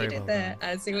see what Very you did well there. done.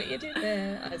 I see what you did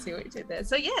there. I see what you did there.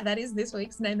 So yeah, that is this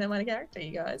week's Name That Minor Character,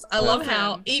 you guys. I love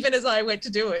how Awesome. even as I went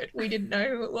to do it, we didn't know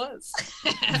who it was.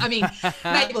 I mean,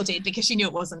 Mabel did because she knew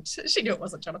it wasn't. She knew it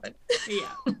wasn't Jonathan. Yeah.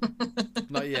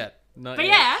 Not yet. Not But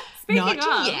yet. yeah, speaking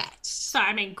Not of. yet. So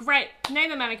I mean, great name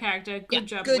that man a character. Good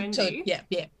job, Wendy.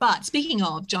 Yeah. But speaking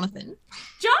of Jonathan,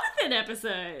 Jonathan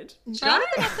episode.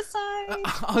 Jonathan episode.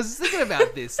 I was thinking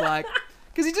about this, like,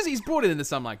 because he's brought it into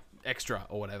some, like, extra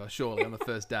or whatever, surely, on the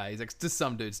first day. He's like, just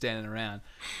some dude standing around.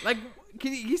 Like,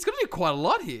 he's got to do quite a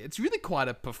lot here. It's really quite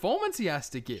a performance he has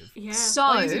to give. Yeah. So,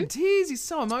 Like, he's in tears, he's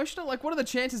so emotional. Like, what are the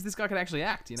chances this guy could actually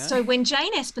act, you know? so when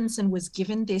Jane Espenson was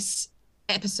given this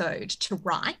episode to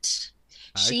write,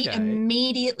 she Okay.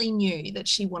 immediately knew that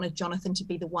she wanted Jonathan to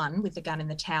be the one with the gun in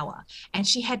the tower. And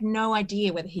she had no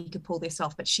idea whether he could pull this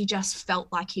off, but she just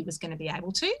felt like he was going to be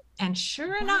able to. And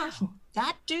sure enough,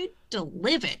 that dude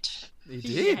delivered. He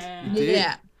did. Yeah. He did.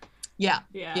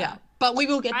 Yeah. But we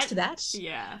will get to that.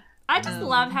 Yeah. I just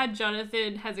love how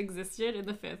Jonathan has existed in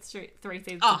the first three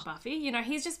seasons of Buffy. You know,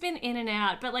 he's just been in and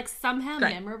out, but like somehow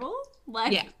Great. memorable.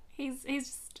 Like Yeah. he's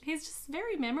just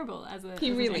very memorable as a He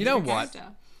as an really extra You know what?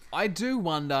 character. I do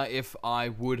wonder if I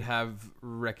would have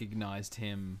recognized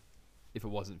him if it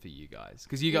wasn't for you guys.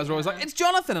 Because you guys were always like, it's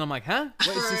Jonathan. And I'm like, huh?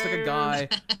 What, is this like a guy?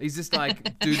 He's just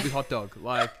like dude with hot dog.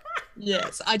 Like,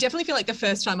 yes, I definitely feel like the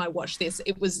first time I watched this,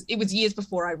 it was years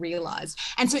before I realized.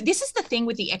 And so this is the thing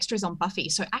with the extras on Buffy.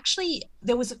 So actually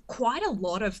there was quite a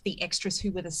lot of the extras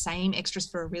who were the same extras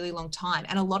for a really long time.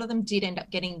 And a lot of them did end up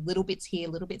getting little bits here,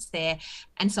 little bits there.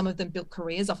 And some of them built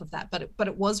careers off of that. But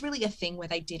it was really a thing where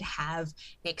they did have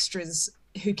extras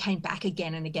who came back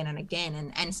again and again and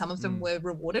again. And some of them were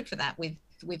rewarded for that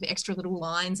with extra little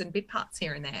lines and bit parts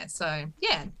here and there. So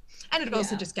yeah. And it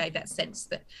also just gave that sense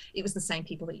that it was the same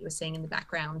people that you were seeing in the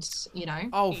background, you know?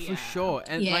 Oh, for sure.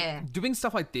 And like doing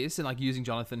stuff like this and like using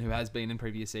Jonathan, who has been in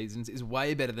previous seasons, is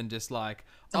way better than just like,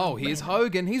 here's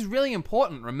Hogan. He's really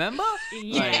important, remember?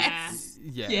 Yes.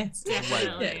 Like, yeah. Yes,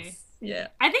 definitely. Yes. Yeah.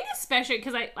 I think especially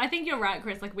because I think you're right,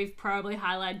 Chris. Like, we've probably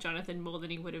highlighted Jonathan more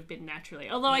than he would have been naturally.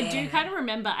 Although I do kind of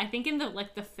remember, I think in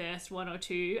the first one or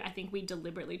two, I think we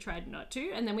deliberately tried not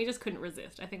to, and then we just couldn't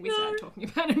resist. I think we started talking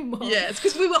about him more. Yeah, it's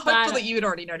because we were hopeful that you had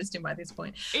already noticed him by this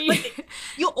point. But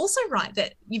you're also right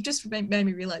that you've just made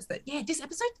me realize that, this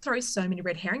episode throws so many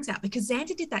red herrings out, because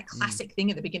Xander did that classic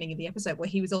thing at the beginning of the episode where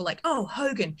he was all like, oh,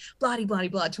 Hogan, blah,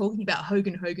 talking about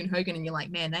Hogan, and you're like,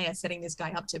 man, they are setting this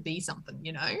guy up to be something,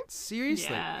 you know?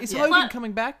 Seriously? Yeah. Is Hogan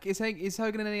coming back? Is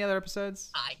Hogan in any other episodes?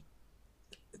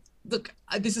 Look,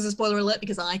 this is a spoiler alert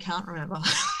because I can't remember.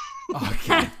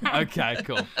 Okay,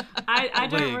 cool. I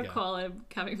don't recall him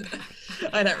coming back.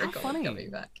 I don't recall him coming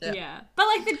back. Yeah. But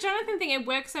like the Jonathan thing, it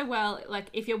works so well, like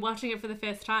if you're watching it for the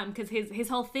first time, because his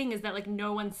whole thing is that like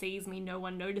no one sees me, no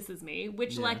one notices me,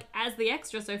 which like as the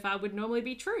extra so far would normally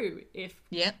be true if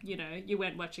you know, you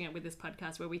weren't watching it with this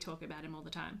podcast where we talk about him all the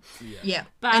time. Yeah.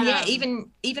 But and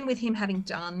even with him having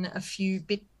done a few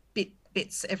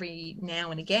bits every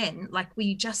now and again, like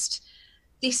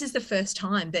this is the first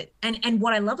time that, and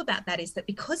what I love about that is that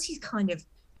because he's kind of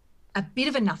a bit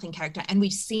of a nothing character and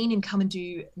we've seen him come and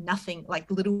do nothing, like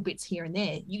little bits here and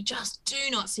there, you just do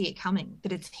not see it coming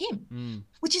that it's him,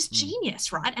 which is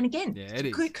genius, right? And again,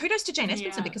 kudos to Jane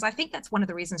Espenson, because I think that's one of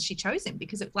the reasons she chose him,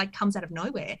 because it like comes out of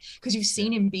nowhere, because you've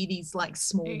seen him be these like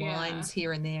small lines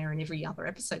here and there in every other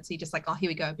episode. So you're just like, oh, here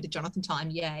we go, a bit of Jonathan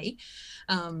time, yay.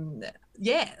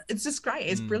 It's just great.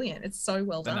 It's brilliant. It's so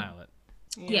well done. Nail it.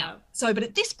 Yeah. So, but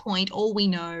at this point, all we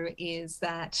know is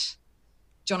that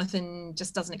Jonathan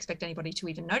just doesn't expect anybody to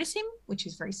even notice him, which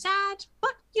is very sad,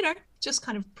 but, you know, just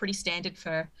kind of pretty standard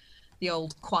for the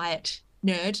old quiet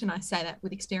nerd. And I say that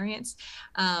with experience.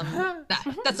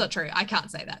 That's not true. I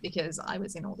can't say that because I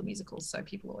was in all the musicals, so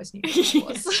people always knew who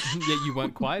I was. Yeah, you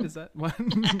weren't quiet, is that one?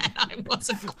 I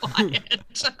wasn't quiet.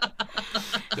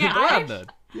 Yeah, I remember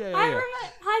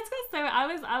high school. So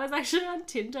I was actually on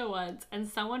Tinder once, and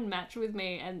someone matched with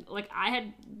me, and like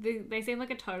they seemed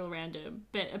like a total random,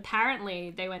 but apparently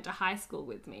they went to high school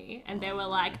with me, and they were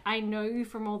like, I know you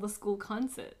from all the school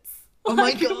concerts. Oh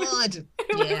my God!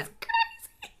 It was crazy.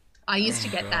 I used to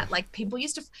get that. Like people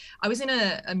used to. I was in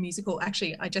a musical.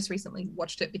 Actually, I just recently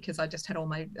watched it because I just had all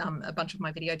my a bunch of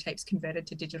my videotapes converted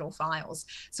to digital files.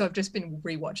 So I've just been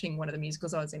rewatching one of the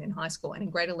musicals I was in high school. And in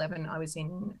grade 11, I was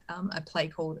in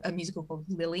a musical called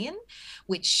Lillian,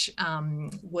 which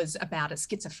was about a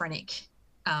schizophrenic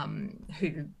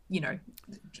who, you know,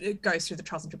 goes through the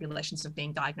trials and tribulations of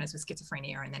being diagnosed with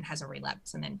schizophrenia and then has a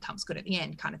relapse and then comes good at the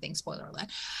end, kind of thing. Spoiler alert.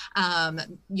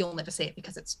 You'll never see it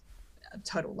because it's a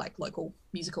total like local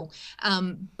musical.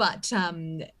 But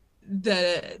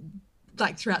the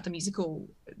like throughout the musical,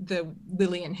 the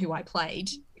Lillian who I played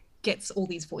gets all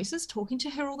these voices talking to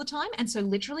her all the time. And so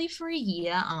literally for a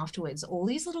year afterwards, all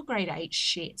these little grade 8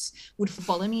 shits would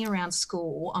follow me around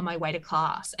school on my way to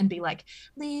class and be like,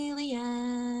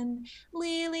 Lillian. Oh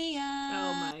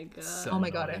my God. So oh my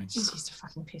God. annoying. It just used to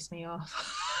fucking piss me off.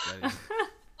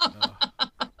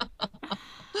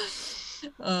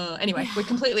 Anyway, we're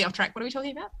completely off track. What are we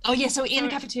talking about? Oh yeah, so in the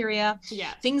cafeteria,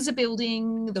 things are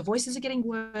building, the voices are getting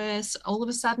worse. All of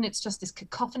a sudden it's just this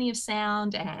cacophony of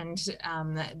sound and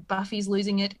Buffy's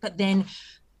losing it, but then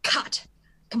cut,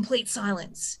 complete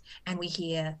silence, and we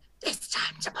hear, this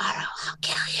time tomorrow I'll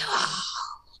kill you all,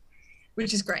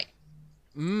 which is great.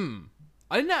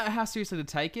 I didn't know how seriously to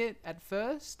take it at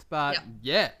first, but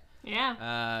they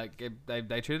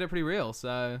treated it pretty real,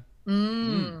 so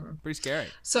pretty scary.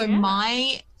 So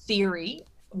my theory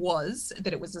was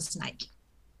that it was a snake,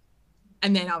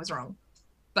 and then I was wrong.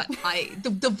 But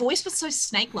the voice was so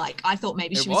snake-like. I thought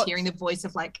maybe she was hearing the voice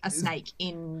of like a snake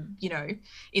in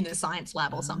the science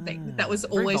lab or something. That was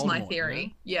always my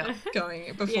theory. Yeah,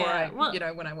 going before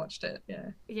when I watched it.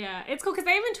 Yeah. Yeah, it's cool because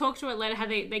they even talked to it later how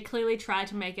they clearly tried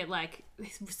to make it like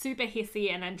super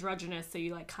hissy and androgynous, so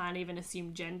you like can't even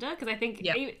assume gender. Because I think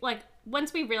Yep. like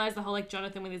once we realize the whole like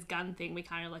Jonathan with his gun thing, we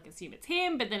kind of like assume it's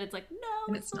him, but then it's like no,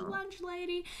 And it's it's the not. lunch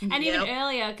lady. And even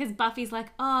earlier, because Buffy's like,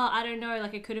 oh, I don't know,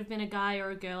 like it could have been a guy or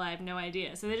a girl, I have no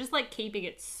idea. So they're just like keeping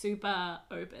it super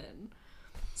open.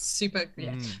 Super,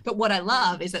 yeah. But what I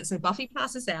love is that so Buffy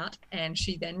passes out and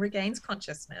she then regains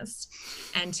consciousness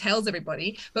and tells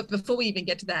everybody. But before we even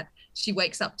get to that, she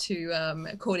wakes up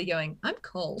to Cordy going, "I'm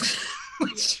cold,"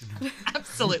 which I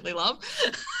absolutely love.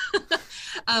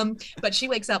 But she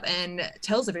wakes up and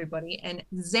tells everybody, and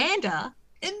Xander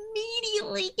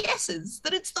immediately guesses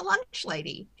that it's the lunch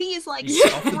lady. He is like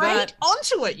straight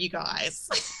onto it, you guys.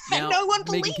 Now, and no one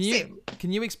Megan, believes him.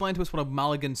 Can you explain to us what a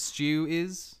mulligan stew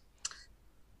is?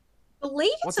 I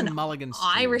believe it's What's a an mulligan stew?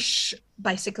 Irish,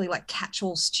 basically like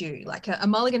catch-all stew. Like a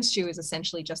mulligan stew is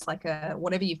essentially just like a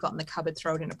whatever you've got in the cupboard,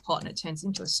 throw it in a pot and it turns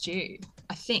into a stew,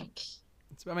 I think.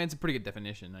 It's a pretty good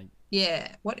definition.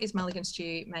 Yeah. What is mulligan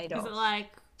stew made of? Is it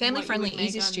like family-friendly, what you would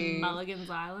easy make on stew? Mulligan's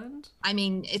Island? I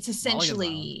mean, it's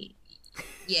essentially,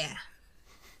 yeah.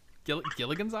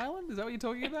 Gilligan's Island? Is that what you're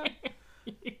talking about?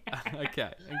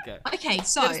 Okay. Okay,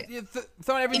 so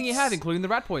throw in everything you have, including the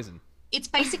rat poison. it's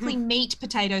basically meat,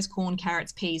 potatoes, corn,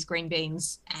 carrots, peas, green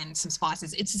beans, and some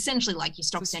spices. It's essentially like your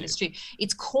stock standard stew.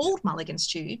 It's called mulligan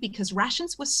stew because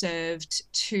rations were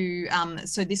served to,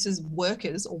 so this is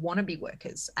workers or wannabe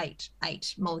workers ate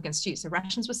mulligan stew. So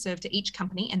rations were served to each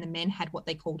company and the men had what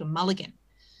they called a mulligan,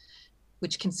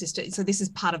 which consisted, so this is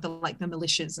part of the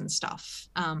militias and stuff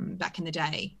back in the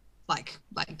day, like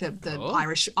the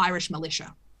Irish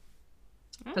militia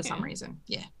for some reason.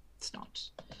 Yeah, it's not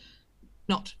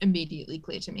immediately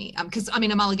clear to me because I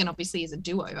mean a mulligan obviously is a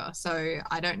do-over, so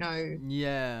I don't know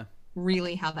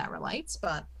really how that relates,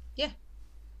 but yeah.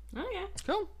 Okay,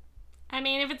 cool. I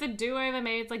mean, if it's a do-over,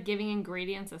 maybe it's like giving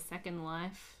ingredients a second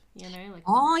life, you know, like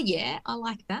oh yeah, I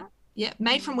like that. Yeah,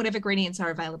 made from whatever ingredients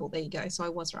are available. There you go. So I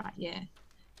was right. Yeah.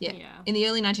 In the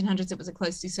early 1900s, it was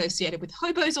closely associated with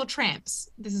hobos or tramps.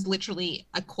 This is literally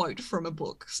a quote from a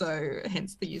book, so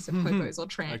hence the use of hobos or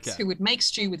tramps who would make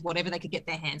stew with whatever they could get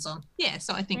their hands on. Yeah,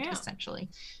 so I think essentially,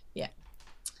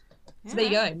 So there you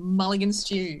go, mulligan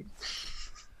stew.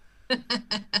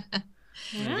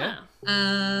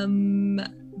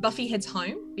 Buffy heads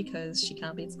home because she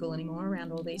can't be at school anymore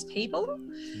around all these people.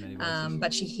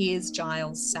 But she hears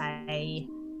Giles say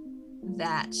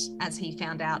that, as he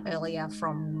found out earlier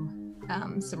from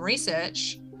some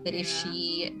research, that if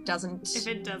it doesn't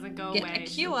go get away, a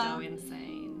cure, she'll go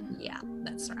insane. Yeah,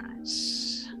 that's right.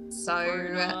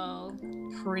 So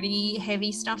pretty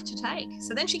heavy stuff to take.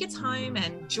 So then she gets home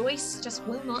and Joyce just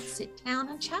will not sit down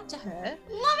and chat to her.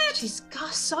 Love it. She's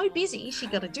so busy. She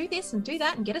got to do this and do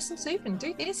that and get her some soup and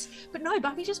do this. But no,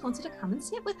 Buffy just wants her to come and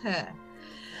sit with her.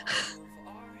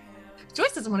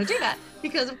 Joyce doesn't want to do that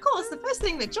because, of course, the first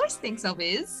thing that Joyce thinks of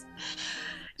is,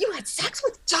 you had sex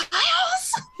with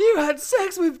Giles? You had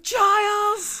sex with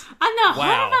Giles? On the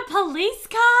hood of a police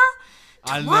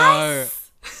car? Twice? I know.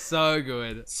 So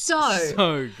good.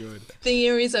 So good.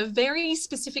 There is a very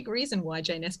specific reason why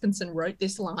Jane Espenson wrote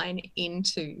this line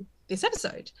into this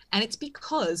episode. And it's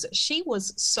because she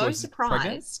was so Joyce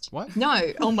surprised. What?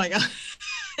 No. Oh, my God.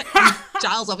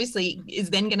 Giles obviously is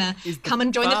then going to come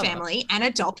and join the family and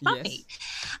adopt Buffy.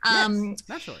 Yes,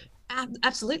 naturally.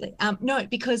 Absolutely. No,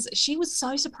 because she was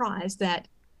so surprised that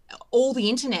all the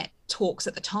internet talks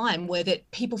at the time were that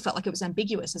people felt like it was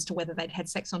ambiguous as to whether they'd had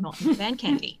sex or not in Van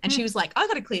Candy. And she was like, I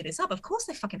got to clear this up. Of course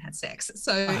they fucking had sex.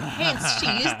 So hence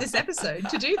she used this episode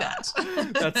to do that.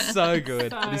 That's so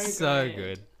good. It is so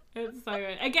good. It's so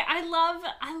good. Again, I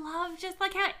love just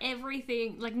like how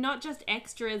everything, like not just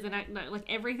extras and like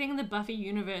everything in the Buffy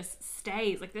universe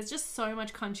stays. Like there's just so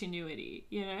much continuity,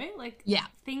 you know? Like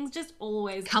things just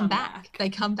always come back. They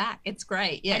come back. It's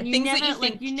great. Yeah. And things that you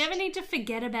think you never need to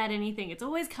forget about anything. It's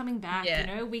always coming back. Yeah. You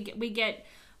know, we get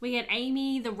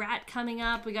Amy the rat coming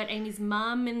up. We got Amy's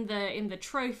mum in the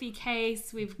trophy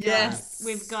case. We've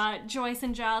got Joyce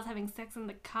and Giles having sex in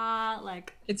the car.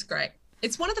 Like it's great.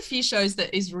 It's one of the few shows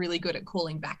that is really good at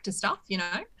calling back to stuff, you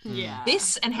know? Yeah.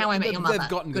 This and How I Met Your Mother. They've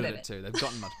gotten good at it too. They've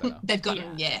gotten much better. They've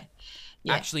gotten, yeah.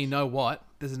 Actually, you know what?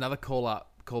 There's another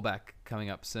callback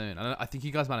coming up soon. I think you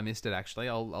guys might have missed it, actually.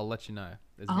 I'll let you know.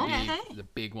 There's a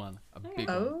big one.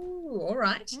 Oh, all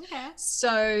right. Okay.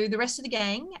 So the rest of the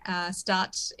gang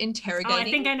start interrogating. Oh,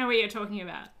 I think I know what you're talking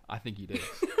about. I think you do.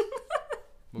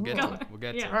 We'll get to it. We'll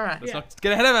get to it. All right. Let's not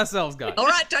get ahead of ourselves, guys. All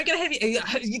right, don't get ahead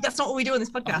of you. That's not what we do on this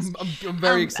podcast. I'm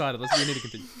very excited. We need to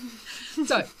continue.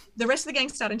 So the rest of the gang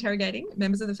start interrogating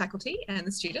members of the faculty and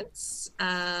the students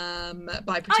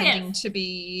by pretending to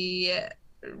be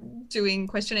doing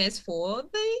questionnaires for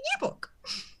the yearbook.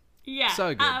 Yeah.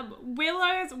 So good.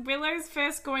 Willow's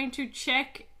first going to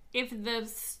check if the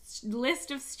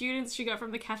list of students she got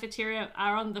from the cafeteria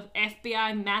are on the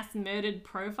FBI mass murdered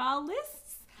profile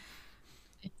lists.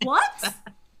 What?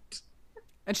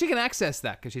 And she can access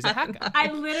that because she's a hacker.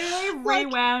 I literally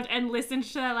rewound and listened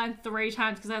to that line 3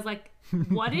 times because I was like,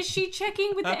 what is she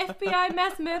checking with the FBI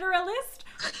mass murderer list?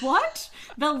 What?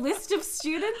 The list of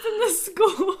students in the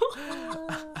school?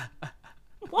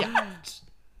 What?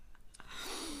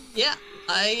 Yeah.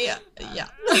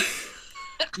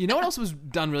 You know what else was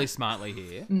done really smartly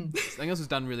here? Something else was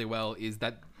done really well is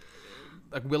that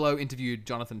like Willow interviewed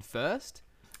Jonathan first.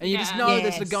 And you just know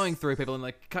they're sort of going through people and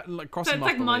like crossing them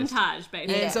off the list. So it's like montage,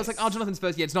 basically. And so it's like, oh, Jonathan's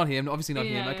first. Yeah, it's not him. Obviously not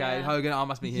him. Okay, Hogan. Oh,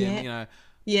 must be him. Yeah. You know.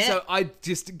 Yeah. So I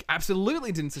just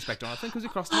absolutely didn't suspect Jonathan because we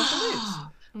crossed him off the list.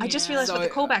 I just realised what the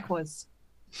callback was.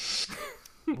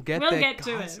 We'll get We'll there, get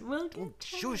to guys. it. We'll get to it.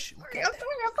 Shush. We'll get Okay.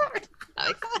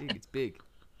 there. It's big.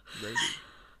 Very big.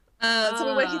 So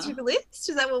we're working through the list.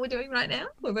 Is that what we're doing right now?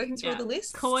 We're working through the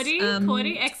list. Cordy,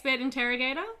 expert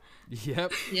interrogator.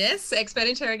 Yep. Yes, expert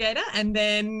interrogator. And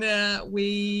then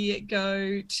we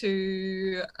go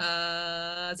to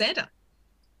Xander,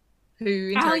 who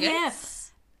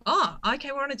interrogates. Oh,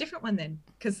 okay, we're on a different one then,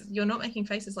 because you're not making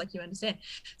faces like you understand.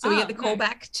 So we get the call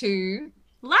back to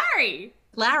Larry.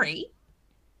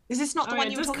 Is this not the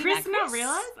one you were talking about? Does Chris not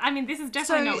realise? I mean, this is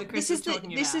definitely not what Chris was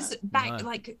talking about. This is back,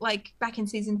 like back in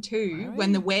season 2,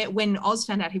 when Oz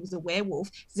found out he was a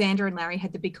werewolf. Xander and Larry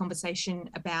had the big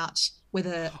conversation about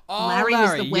whether Larry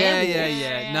was the werewolf.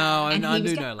 Yeah. No, I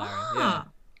do know Larry. Yeah.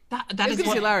 That is good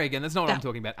to see Larry again. That's not what I'm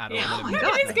talking about at all. Oh my no,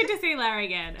 God. it is good to see Larry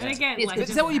again. And again, like,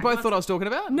 is that what you both thought I was talking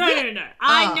about? No.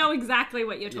 I know exactly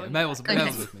what you're talking about.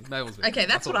 Mabel's with me. Okay,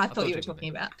 that's what I thought you were talking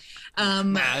about.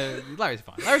 No, Larry's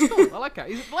fine. Larry's cool. I like her.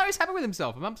 Larry's happy with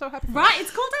himself. I'm so happy for him. Right,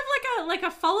 it's cool to have like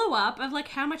a follow up of like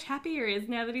how much happier he is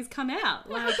now that he's come out.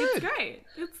 Like it's great.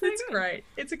 It's so good. Great.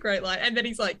 It's a great line. And then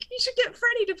he's like, "You should get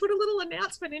Freddie to put a little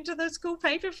announcement into the school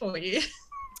paper for you."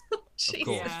 Of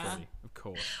course, Freddie. Of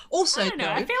course. Also, I don't know.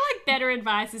 I feel like better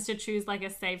advice is to choose like a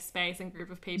safe space and group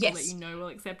of people that you know will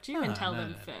accept you and tell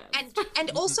them first.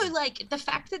 And also like the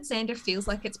fact that Xander feels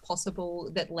like it's possible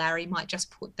that Larry might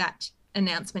just put that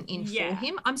announcement in for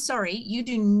him. I'm sorry, you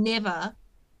do never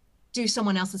do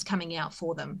someone else's coming out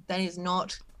for them. That is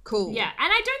not cool. Yeah,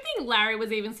 and I don't think Larry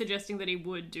was even suggesting that he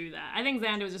would do that. I think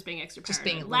Xander was just being extra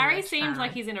paranoid. Larry seems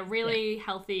like he's in a really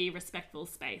healthy, respectful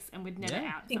space and would never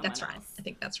out I think that's right. else. I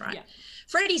think that's right. Yeah.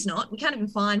 Freddie's not. We can't even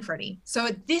find Freddie. So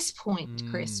at this point,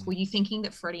 Chris, were you thinking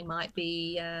that Freddie might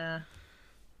be...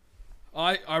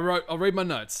 I'll read my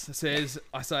notes. It says,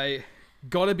 I say,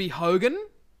 gotta be Hogan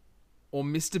or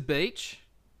Mr. Beach.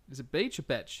 Is it Beach or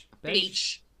Betch?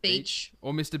 Beach.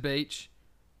 Or Mr. Beach.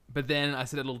 But then I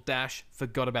said a little dash,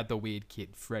 forgot about the weird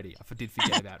kid, Freddie. I did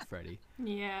forget about Freddie.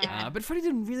 Yeah. But Freddie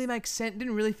didn't really make sense,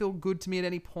 didn't really feel good to me at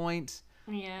any point.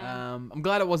 Yeah. I'm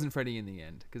glad it wasn't Freddie in the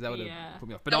end, because that would have put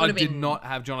me off. But That I would've did been- not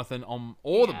have Jonathan on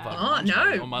or the on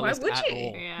my Why list would at you?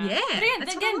 all. Yeah.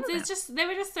 But again, there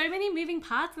were just so many moving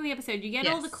parts in the episode. You get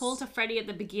all the call to Freddie at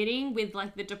the beginning with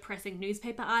like the depressing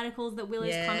newspaper articles that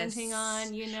Willow's commenting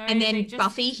on, you know. And then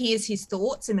Buffy hears his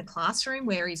thoughts in the classroom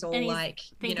where he's all like,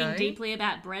 thinking deeply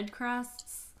about bread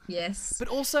crusts. Yes. But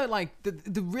also, like,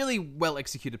 the really well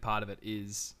executed part of it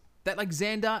is that, like,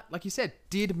 Xander, like you said,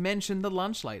 did mention the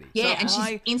lunch lady. Yeah, and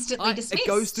she's instantly dismissed. It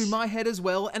goes through my head as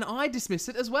well, and I dismiss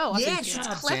it as well. I think, it's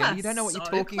 "God, clever. Xander, you don't know what you're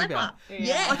talking about.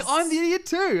 Yeah. Like, I'm the idiot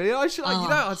too. You know,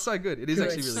 it's so good. It is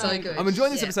actually really so good. good. I'm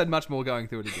enjoying this episode much more going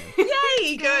through it again.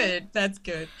 Yay, good. That's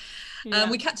good. Yeah.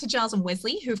 We cut to Giles and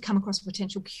Wesley, who have come across a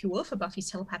potential cure for Buffy's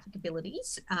telepathic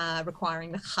abilities,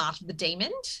 requiring the heart of the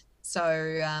demon.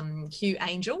 So, cue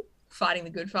Angel fighting the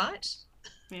good fight.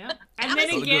 Yeah. And then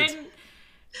again,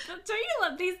 don't you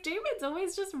love these demons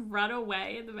always just run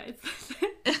away in the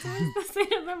it's always the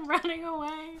scene of them running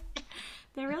away.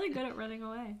 They're really good at running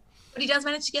away. But he does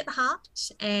manage to get the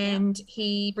heart, and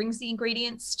he brings the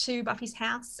ingredients to Buffy's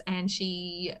house, and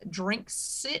she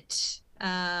drinks it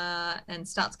and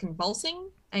starts convulsing.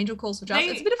 Angel calls for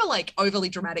Giles. It's a bit of a like overly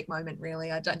dramatic moment,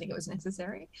 really. I don't think it was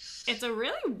necessary. It's a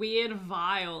really weird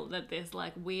vial that this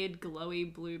like weird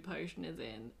glowy blue potion is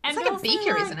in. And it's like a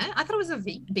beaker, isn't it? I thought it was a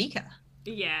beaker.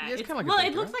 Yeah, it's kind of like a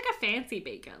beaker. It looks like a fancy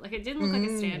beaker. Like it didn't look like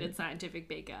a standard scientific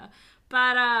beaker.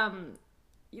 But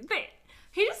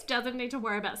he just doesn't need to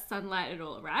worry about sunlight at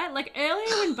all, right? Like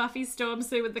earlier when Buffy storms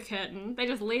through with the curtain, they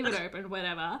just leave it open,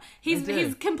 whatever. He's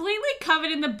completely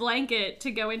covered in the blanket to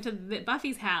go into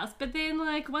Buffy's house, but then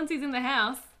like once he's in the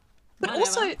house. But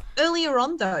also earlier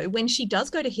on though, when she does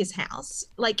go to his house,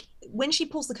 like when she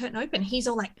pulls the curtain open, he's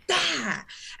all like, "Ah!"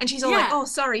 And she's all like, "Oh,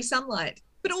 sorry, sunlight."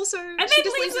 But also, And she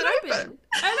then just leaves it open.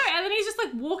 I know, and then he's just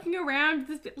like walking around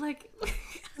this bit like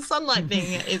The sunlight thing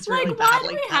is like really why do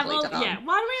badly we have all done. yeah,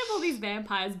 why do we have all these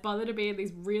vampires bother to be in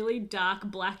these really dark,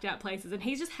 blacked out places, and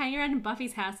he's just hanging around in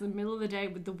Buffy's house in the middle of the day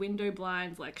with the window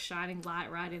blinds like shining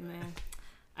light right in there.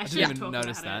 I didn't shouldn't even talk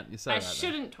notice about that. it. You're so I right there.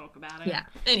 shouldn't talk about it. Yeah.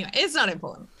 Anyway, it's not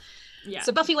important. Yeah.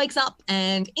 So Buffy wakes up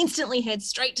and instantly heads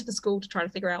straight to the school to try to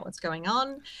figure out what's going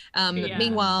on. Yeah.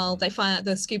 Meanwhile, they find out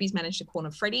the Scoobies manage to corner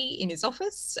Freddy in his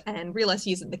office and realize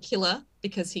he isn't the killer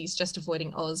because he's just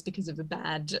avoiding Oz because of a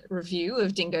bad review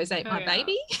of Dingoes Ate My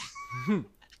Baby.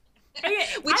 Okay,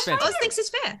 Which Oz thinks is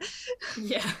fair.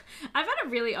 Yeah. I found it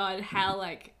really odd how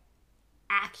like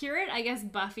accurate, I guess,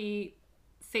 Buffy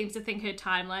seems to think her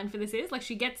timeline for this is. Like,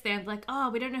 she gets there and like, oh,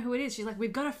 we don't know who it is. She's like,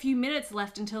 we've got a few minutes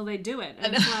left until they do it.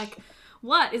 And it's like,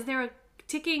 what? Is there a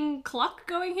ticking clock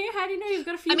going here? How do you know you've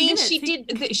got a few minutes?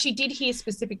 She did hear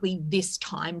specifically this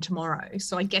time tomorrow.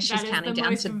 So I guess she's counting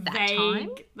down to that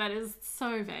time. That is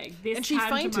so vague. This And she time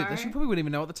fainted. tomorrow. She probably wouldn't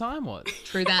even know what the time was.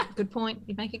 True that. Good point.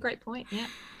 You make a great point. Yeah.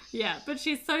 Yeah, but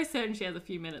she's so certain she has a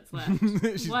few minutes left.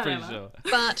 She's Whatever. pretty sure.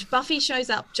 But Buffy shows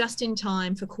up just in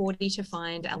time for Cordy to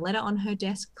find a letter on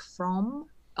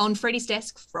Freddy's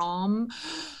desk from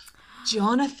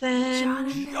Jonathan.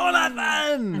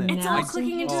 Jonathan! It's all Announcing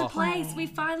clicking into his place. plan. We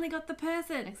finally got the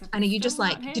person. Except And are you it's just still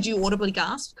like, not him. did you audibly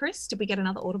gasp, Chris? Did we get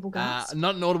another audible gasp?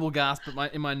 Not an audible gasp,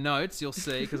 but in my notes you'll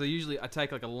see, because I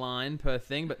take like a line per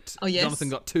thing, but Oh, yes. Jonathan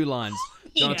got 2 lines.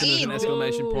 He Jonathan is an did.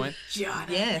 exclamation point.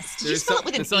 Jonathan. Yes. Did you There's spell it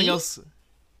with an there's something E? else.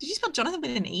 Did you spell Jonathan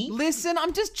with an E? Listen,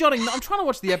 I'm just jotting. I'm trying to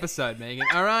watch the episode, Megan.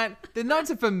 All right, the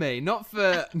notes are for me, not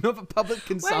for public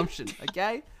consumption.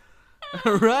 Okay,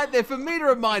 all right, they're for me to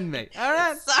remind me. All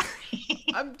right, Sorry.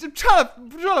 I'm trying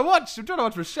to watch. I'm trying to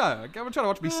watch my show. Okay, I'm trying to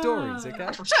watch my stories. Okay.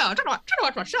 I'm trying to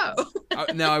watch my show.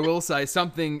 Now I will say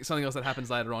something else that happens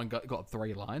later on got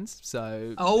 3 lines.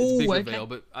 So Oh, it's a big okay. reveal.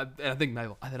 But I think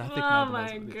Mabel. I think Oh Mabel my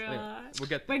knows what it is. Anyway,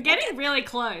 god. We're getting really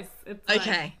close. It's like,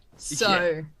 Okay.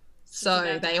 Yeah. So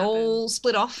about to they happen. all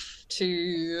split off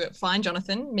to find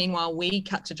Jonathan. Meanwhile, we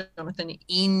cut to Jonathan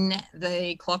in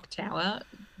the clock tower,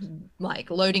 like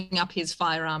loading up his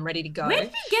firearm, ready to go. where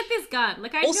did he get this gun?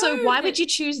 Like, I Also, know why that- would you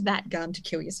choose that gun to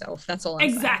kill yourself? That's all I'm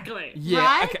saying. exactly? Yeah.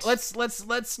 Right? Okay. Let's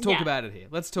talk Yeah. about it here.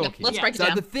 Let's talk Yeah, here. let's break it So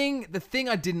down. the thing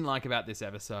I didn't like about this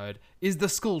episode is the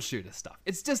school shooter stuff.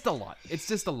 It's just a lot.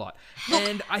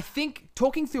 And I think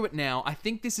talking through it now, I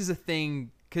think this is a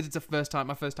thing because it's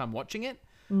my first time watching it.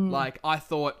 Like, I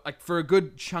thought, like, for a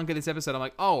good chunk of this episode, I'm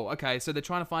like, oh, okay, so they're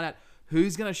trying to find out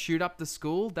who's going to shoot up the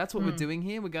school. That's what we're doing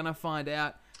here. We're going to find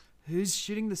out who's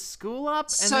shooting the school up.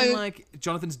 And then, So- like,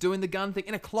 Jonathan's doing the gun thing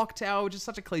in a clock tower, which is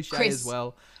such a cliche Chris, as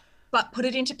well. But put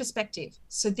it into perspective.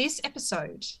 So this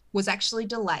episode was actually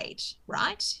delayed,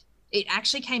 right? It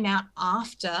actually came out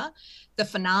after the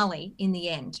finale in the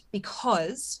end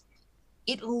because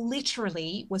it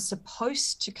literally was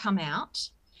supposed to come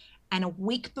out, and a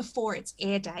week before its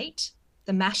air date,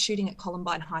 the mass shooting at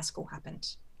Columbine High School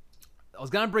happened. I was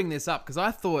going to bring this up because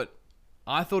I thought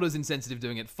it was insensitive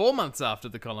doing it 4 months after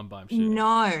the Columbine shooting.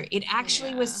 No, it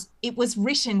actually was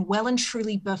written well and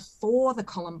truly before the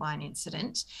Columbine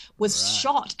incident, was Right.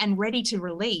 shot and ready to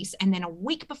release, and then a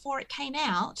week before it came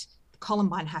out,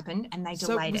 Columbine happened and they So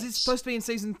delayed was it. it supposed to be in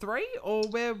season 3 or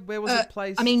where was it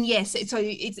placed? I mean, yes. So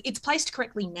it's placed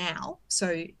correctly now.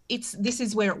 So this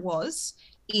is where it was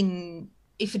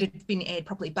if it had been aired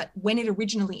properly. But when it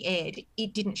originally aired,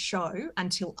 it didn't show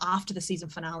until after the season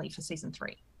finale for season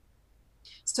 3.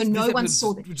 So no This one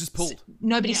episode saw just pulled.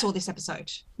 Nobody Yeah. saw this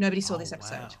episode. Nobody saw Oh, this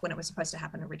episode wow. when it was supposed to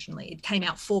happen originally. It came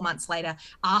out 4 months later,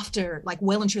 after, like,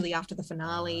 well and truly after the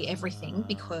finale, everything,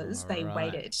 because they right.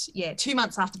 waited. Yeah, 2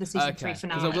 months after the season 3 Because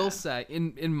finale. I will say,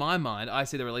 in my mind, I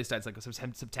see the release date's like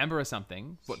September or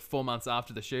something. 4 months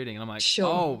after the shooting, and I'm like, Sure.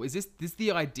 oh, is this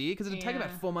the idea? Because it'd take about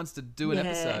Yeah. 4 months to do an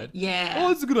episode. Yeah.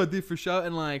 Oh, it's a good idea for a show,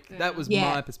 and like that was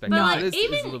Yeah. my perspective. But No, like, This is a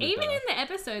even little bit even better. in the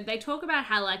episode, they talk about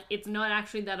how like it's not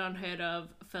actually that unheard of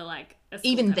for like a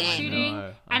school Even type then. shooting. I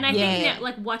know. And I Yeah. think that,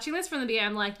 like, watching this from the beginning,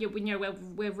 I'm like, we're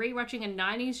rewatching a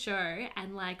 '90s show,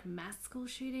 and like mass school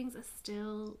shootings are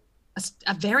still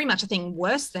a very much a thing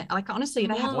worse than, like, honestly,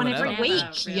 they have More one than every ever, week,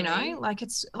 really. you know, like,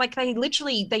 it's like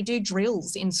they do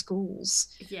drills in schools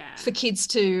yeah for kids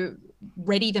to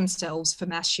ready themselves for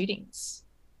mass shootings.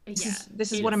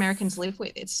 This is what It's- Americans live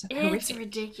with. It's It's horrific.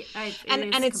 ridiculous. And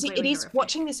it completely is horrific.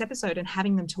 watching this episode and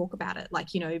having them talk about it,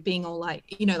 like, you know, being all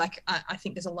like, you know, like, I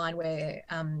think there's a line where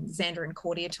Xander and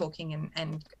Cordy are talking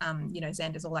and you know,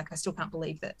 Xander's all like, I still can't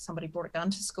believe that somebody brought a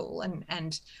gun to school,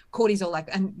 and Cordy's all like,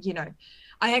 and, you know,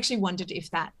 I actually wondered if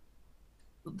that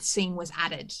scene was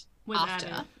added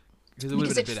after.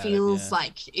 because it feels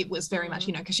like it was very much,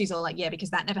 because she's all like, yeah, because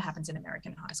that never happens in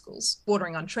American high schools,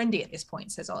 bordering on trendy at this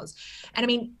point, says Oz. And I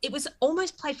mean, it was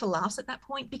almost played for laughs at that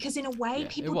point, because in a way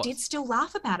people did still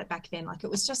laugh about it back then. Like, it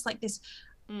was just like this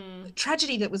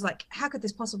tragedy that was like, how could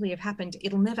this possibly have happened?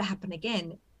 It'll never happen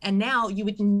again. And now you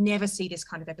would never see this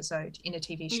kind of episode in a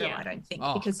TV show, I don't think,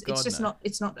 because it's just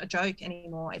it's not a joke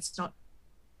anymore. It's not.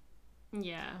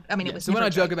 Yeah. I mean, it was. So when I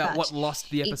joke joke, about what lost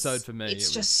the episode for me,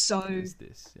 it's just so.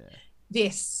 This,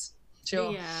 This.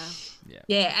 Sure.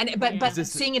 Yeah. And but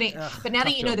seeing it, but now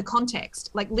that you know the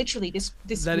context, like literally, this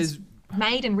was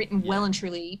made and written well and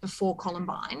truly before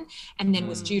Columbine, and then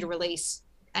was due to release,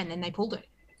 and then they pulled it,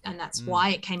 and that's why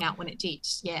it came out when it did.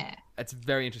 Yeah. It's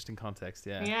very interesting context.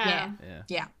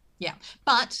 Yeah.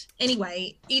 But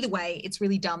anyway, either way, it's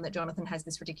really dumb that Jonathan has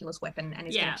this ridiculous weapon and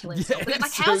is going to kill himself. But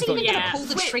like, how's he even going to pull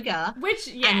the trigger?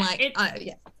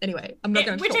 Anyway, I'm not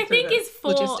going to. Which I think is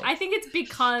I think it's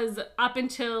because up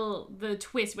until the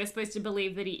twist, we're supposed to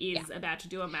believe that he is about to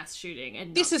do a mass shooting,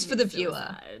 and this is for the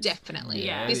viewer, definitely.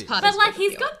 Yeah, this part. But like,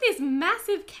 he's got this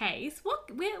massive case.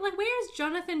 Where is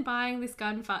Jonathan buying this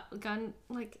gun?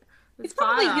 Like, it's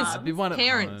probably his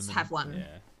parents have one.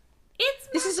 Yeah.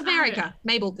 This is America,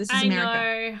 Mabel. This is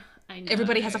America. I know.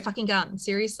 Everybody has a fucking gun.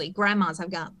 Seriously, grandmas have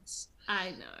guns.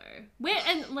 I know.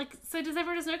 So does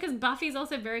everyone just know? Because Buffy's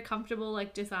also very comfortable,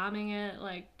 like, disarming it.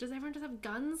 Like, does everyone just have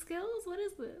gun skills? What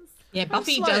is this? Yeah,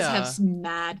 Buffy does have some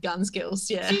mad gun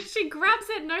skills. Yeah, she grabs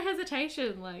it, no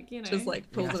hesitation. Like, just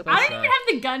like pulls it. I don't even have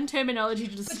the gun terminology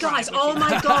to describe. Guys, oh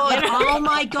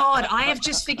my god! I have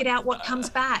just figured out what comes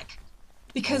back.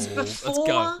 Because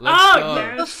before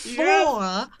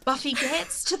Buffy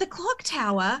gets to the clock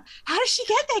tower, how does she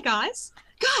get there, guys?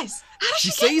 How does she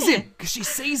get there? Sees him, because she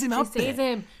sees him up there. She sees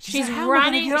him. She's like,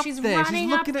 running up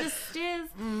looking the stairs.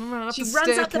 She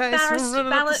runs up the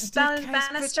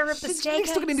banister of the staircase.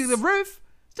 She's looking into the roof.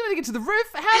 Still to get to the roof.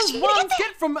 How does one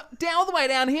get from all the way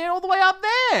down here all the way up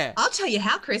there? I'll tell you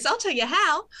how, Chris. I'll tell you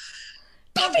how.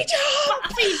 Buffy jump!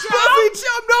 Buffy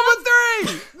jump!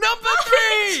 Number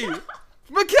 3!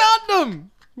 We're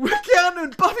counting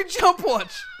them! Buffy jump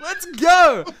watch! Let's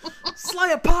go!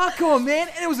 Slayer parkour, man!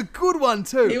 And it was a good one,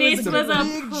 too. This was a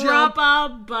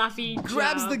proper Buffy jump.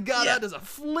 Grabs the gutter, does a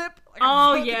flip.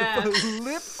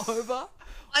 Flip over.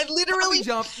 I literally Buffy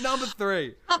jump number 3.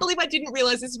 I can't believe I didn't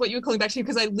realize this is what you were calling back to,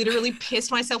 because I literally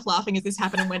pissed myself laughing as this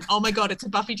happened and went, oh my god, it's a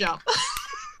Buffy jump.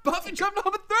 Buffy jump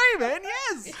number 3, man,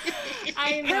 yes!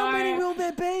 I know. How many will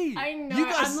there be? I know. You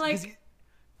guys, I'm like...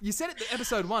 You said it in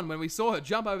episode 1 when we saw her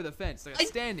jump over the fence, like a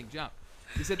standing jump.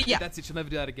 You said, that's it, she'll never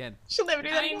do that again. She'll never do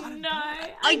that again. I know.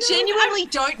 I genuinely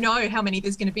don't know how many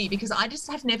there's going to be, because I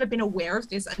just have never been aware of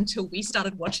this until we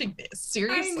started watching this.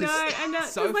 Seriously. I know.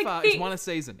 So far, it's one a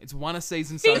season. It's one a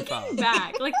season so far.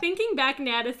 Thinking back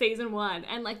now to season 1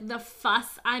 and like the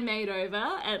fuss I made over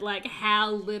at like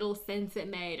how little sense it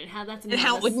made and how that's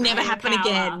how it would never happen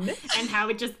again, and how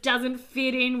it just doesn't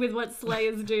fit in with what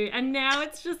Slayers do. And now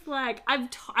it's just like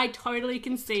I totally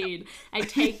concede. I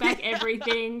take back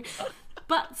everything.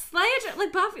 But Slayer,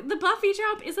 like the Buffy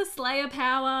jump is a Slayer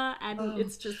power, and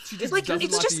it's just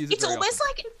it's almost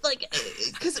like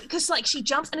because like she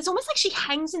jumps, and it's almost like she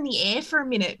hangs in the air for a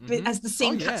minute as the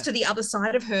scene cuts to the other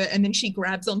side of her, and then she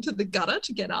grabs onto the gutter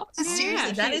to get up.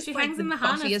 Seriously, she hangs in the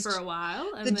harness for a while.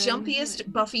 The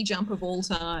jumpiest Buffy jump of all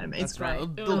time. It's great. Right. A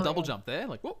little double jump there,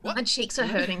 like what? My cheeks are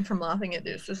hurting from laughing at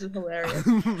this. This is hilarious.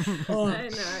 I know.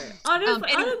 Honestly,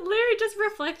 literally just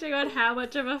reflecting on how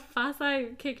much of a fuss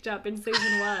I kicked up in season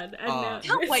 1. And now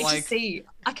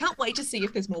I can't wait to see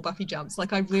if there's more Buffy jumps.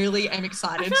 Like, I really am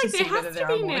excited to see whether there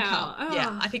are more to come.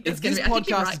 Yeah, I think there's going to be. This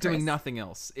podcast is doing nothing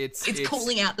else. It's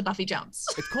calling out the Buffy jumps.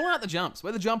 It's calling out the jumps.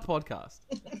 We're the Jump podcast.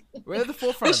 We're at the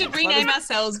forefront. We should rename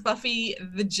ourselves Buffy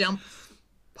the Jump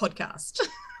Podcast.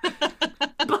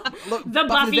 Look, the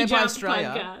Buffy Jump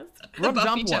Australia. Podcast. We're on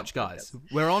Jump Watch, guys.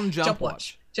 We're on Jump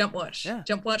Watch. Jump Watch. Yeah.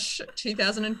 Jump Watch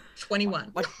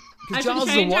 2021. Like, because Giles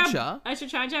is a watcher. I should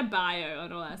change our bio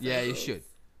on all our socials. Yeah, you should.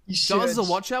 Giles is a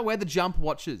watcher. We're the Jump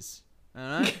Watchers. All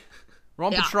right? We're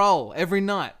on patrol every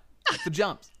night for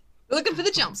jumps. We're looking for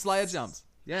the jumps. Slayer jumps.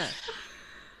 Yeah.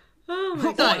 Oh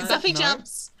my god. Buffy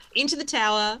jumps into the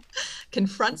tower,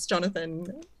 confronts Jonathan,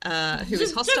 who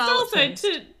is hostile.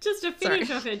 Just to finish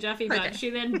off her Juffy bunch, she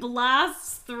then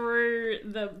blasts through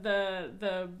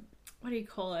the what do you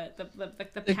call it? The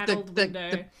panelled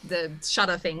window. The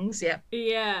shutter things, yeah.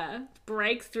 Yeah.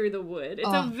 Breaks through the wood.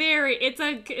 It's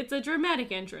a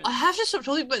dramatic entrance. I have to stop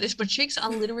talking about this. My cheeks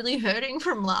are literally hurting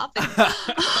from laughing.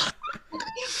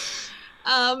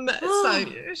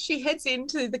 So she heads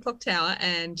into the clock tower,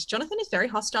 and Jonathan is very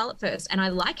hostile at first. And I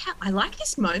like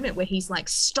this moment where he's like,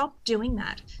 "Stop doing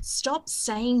that. Stop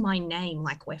saying my name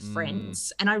like we're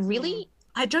friends." And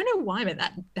I don't know why, but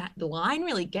that line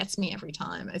really gets me every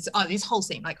time. It's this whole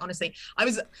scene. Like, honestly, I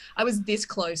was this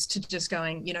close to just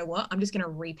going, you know what? I'm just going to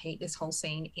repeat this whole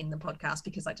scene in the podcast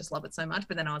because I just love it so much.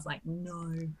 But then I was like,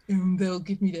 no, they'll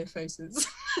give me their faces.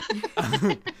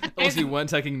 Also, you weren't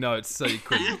taking notes, so you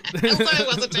couldn't. Also, I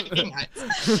wasn't taking notes.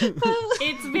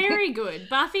 It's very good.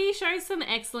 Buffy shows some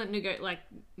excellent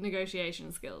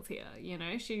negotiation skills here. You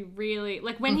know, she really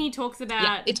when he talks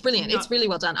about it's brilliant. It's really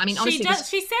well done. I mean, honestly,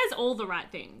 she says all the right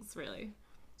things, really.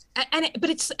 But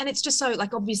it's just so,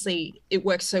 like, obviously it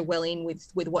works so well in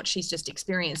with what she's just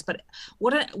experienced. But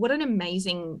what an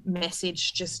amazing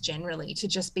message, just generally, to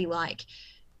just be like,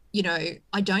 you know,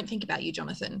 I don't think about you,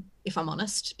 Jonathan, if I'm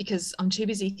honest, because I'm too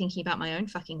busy thinking about my own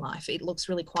fucking life. It looks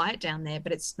really quiet down there,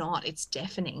 but it's not. It's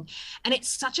deafening. And it's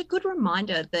such a good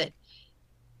reminder that,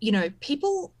 you know,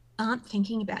 people aren't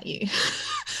thinking about you.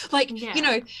 You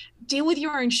know, deal with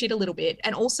your own shit a little bit.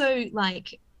 And also,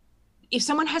 like, if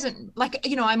someone hasn't, like,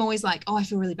 you know, I'm always like, oh, I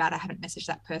feel really bad I haven't messaged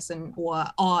that person, or,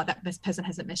 oh, that person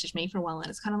hasn't messaged me for a while. And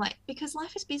it's kind of like, because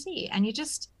life is busy and you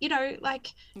just, you know, like,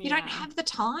 you don't have the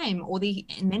time or the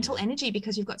mental energy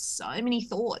because you've got so many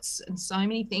thoughts and so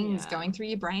many things going through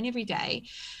your brain every day.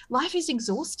 Life is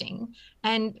exhausting,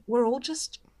 and we're all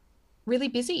just really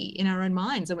busy in our own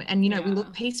minds, and you know, we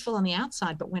look peaceful on the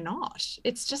outside, but we're not.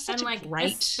 It's just such a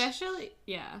great,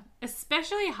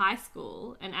 especially high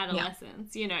school and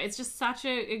adolescence. You know, it's just such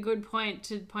a good point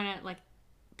to point out, like,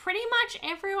 pretty much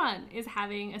everyone is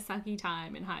having a sucky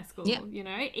time in high school. You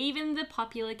know, even the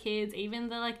popular kids, even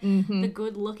the the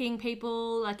good looking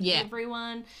people, like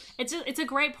everyone. It's a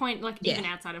great point, like, even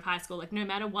outside of high school, like, no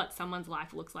matter what someone's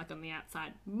life looks like on the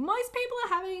outside, most people are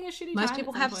having a shitty time. Most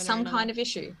people have some kind of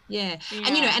issue. And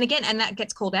you know, and again, and that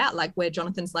gets called out, like, where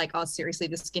Jonathan's like, oh, seriously,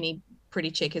 the skinny pretty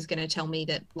chick is going to tell me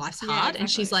that life's hard. Exactly. And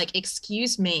she's like,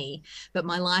 excuse me, but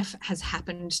my life has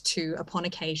happened to, upon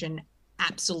occasion,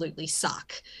 absolutely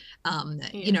suck.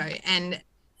 You know, and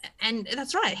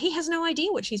that's right. He has no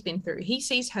idea what she's been through. He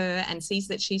sees her and sees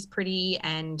that she's pretty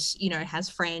and, you know, has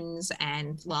friends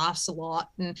and laughs a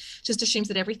lot, and just assumes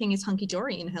that everything is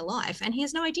hunky-dory in her life. And he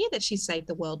has no idea that she's saved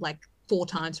the world like 4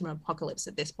 times from an apocalypse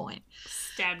at this point.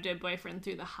 Stabbed her boyfriend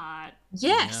through the heart.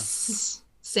 Yes.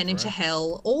 Send him to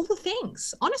hell, all the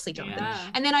things, honestly, Jonathan.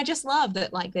 And then I just love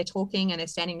that, like, they're talking and they're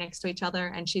standing next to each other,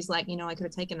 and she's like, you know, I could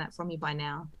have taken that from you by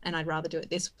now, and I'd rather do it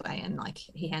this way. And, like,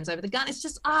 he hands over the gun. It's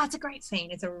just, it's a great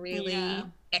scene. It's a really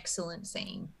excellent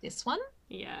scene, this one.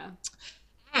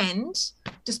 And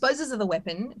disposes of the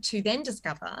weapon to then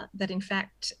discover that, in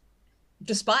fact,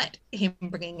 despite him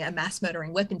bringing a mass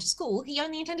murdering weapon to school, he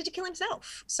only intended to kill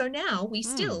himself. So now we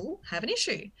still have an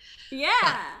issue.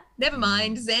 But never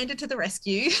mind, Xander to the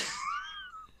rescue.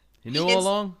 He knew all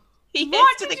along. He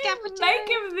what did you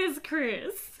make of this,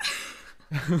 Chris?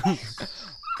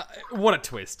 What a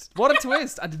twist. What a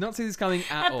twist. I did not see this coming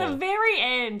at all. At the very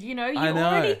end, you know,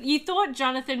 you thought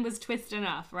Jonathan was twist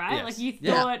enough, right? Yes. Like, you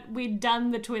thought we'd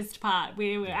done the twist part.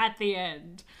 We were at the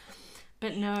end.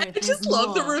 But no, I just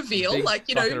love the reveal. Big, like,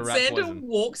 you know, Xander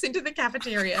walks into the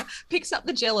cafeteria, picks up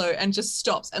the Jell-O, and just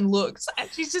stops and looks. And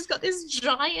she's just got this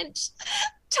giant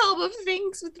tub of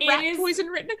things with rat poison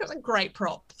written. It's a great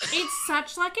prop. It's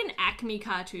such like an Acme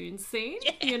cartoon scene,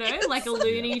 you know, like a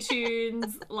Looney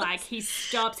Tunes. Like, he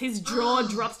stops, his jaw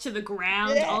drops to the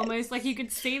ground, almost like you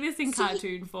could see this in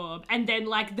cartoon form. And then,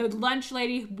 like, the lunch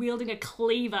lady wielding a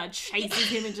cleaver chases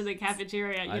him into the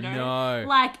cafeteria. You know,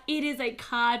 like, it is a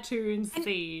cartoon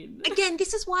scene. Again,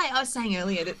 this is why I was saying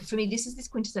earlier that for me, this is this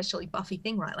quintessentially Buffy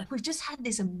thing, right? Like, we've just had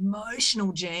this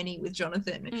emotional journey with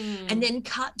Jonathan, and then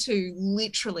cut to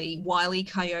literally Wile E.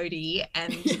 Coyote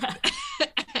and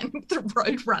and the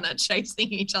Roadrunner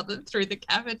chasing each other through the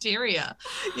cafeteria.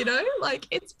 You know, like,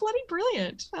 it's bloody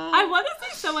brilliant. I want to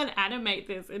see someone animate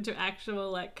this into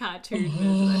actual, like, cartoon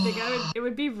version. I think it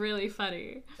would be really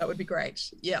funny. That would be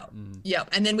great. Yeah.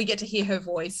 And then we get to hear her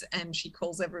voice, and she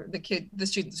calls the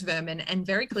students vermin, and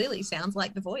very clearly sounds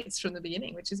like the voice from the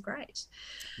beginning, which is great.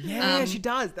 Yeah, she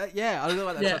does. I really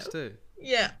like that touch too.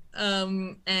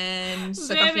 And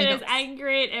so Vermin is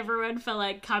angry at everyone for,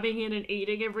 like, coming in and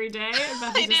eating every day. And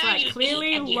Buffy's just like,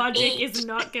 clearly logic is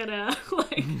not gonna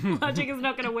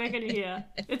work in here.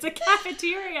 It's a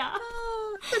cafeteria.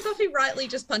 So Buffy rightly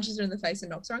just punches her in the face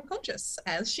and knocks her unconscious,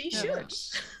 as she should.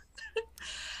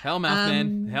 Hellmouth,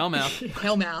 man. Hellmouth.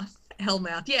 Hellmouth.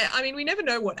 Hellmouth. Yeah, I mean, we never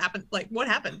know what happened. Like, what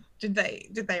happened? Did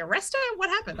they arrest her? What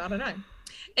happened? I don't know.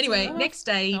 Anyway, next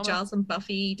day, Giles and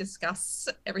Buffy discuss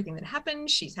everything that happened.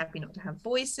 She's happy not to have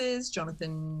voices.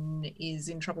 Jonathan is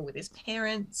in trouble with his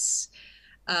parents.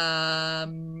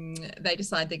 They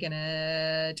decide they're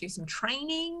gonna do some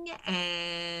training,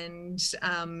 and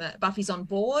Buffy's on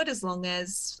board as long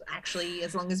as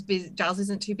Giles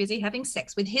isn't too busy having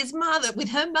sex with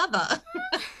her mother.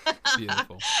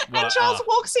 Beautiful. And Giles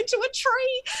walks into a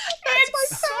tree. That's my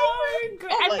favorite.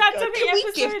 Good. And that's how the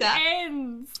episode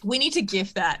ends. We need to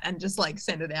gift that and just like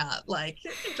send it out. Like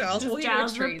Giles walking into a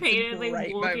tree.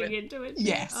 Repeatedly walking into a tree.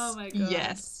 Yes. Oh my god.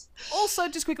 Yes. Also,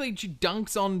 just quickly, she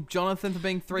dunks on Jonathan for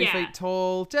being 3 feet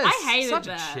tall. Just I hated such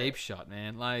that. a cheap shot,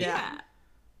 man. Like,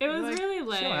 it was really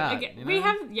lame. Out,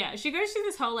 She goes through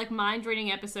this whole like mind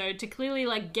reading episode to clearly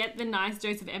like get the nice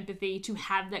dose of empathy to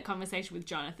have that conversation with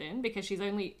Jonathan, because she's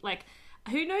only like,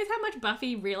 who knows how much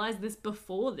Buffy realized this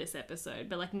before this episode,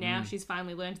 but like now she's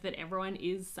finally learned that everyone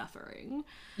is suffering.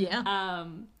 Yeah.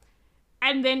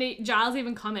 And then Giles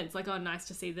even comments like, "Oh, nice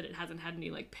to see that it hasn't had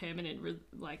any like permanent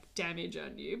damage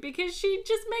on you," because she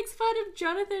just makes fun of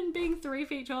Jonathan being 3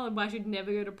 feet tall and why she'd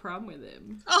never go to prom with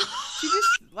him. she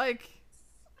just like,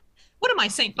 what am I,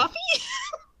 Saint Buffy? I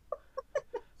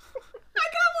can't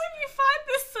believe you find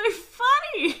this so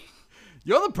funny.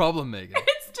 You're the problem, Megan.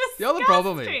 It's just You're the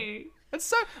problem, Megan. It's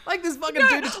so like this fucking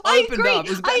dude just I opened agree. up.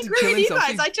 Is about I to agree kill with you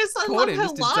himself. guys. I love her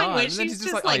line where she's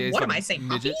just like, what am I, Saint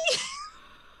Buffy?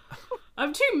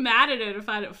 I'm too mad at her to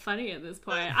find it funny at this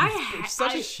point. It's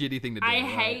such a shitty thing to do. I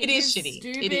hate it is this shitty.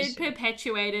 Stupid,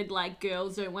 perpetuated, like,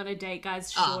 girls don't want to date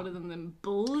guys shorter than them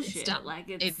bullshit. It's dumb. Like,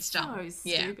 it's so dumb.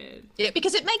 stupid. Yeah,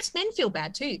 because it makes men feel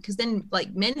bad too, because then,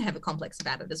 like, men have a complex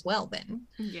about it as well then.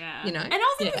 Yeah. You know? And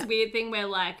also this weird thing where,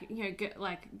 like, you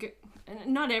know,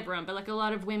 not everyone, but, like, a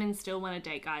lot of women still want to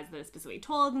date guys that are specifically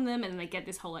taller than them, and they get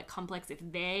this whole, like, complex if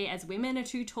they, as women, are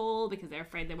too tall because they're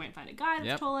afraid they won't find a guy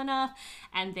that's tall enough,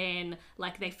 and then,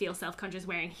 like, they feel self-conscious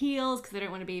wearing heels because they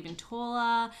don't want to be even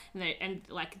taller, and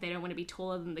they don't want to be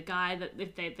taller than the guy that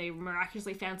if they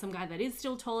miraculously found some guy that is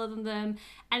still taller than them,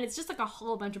 and it's just, like, a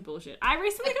whole bunch of bullshit. I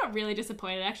recently got really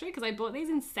disappointed, actually, because I bought these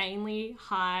insanely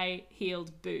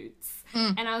high-heeled boots,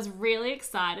 and I was really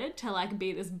excited to, like,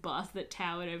 be this boss that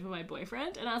towered over my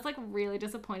boyfriend, and I was like really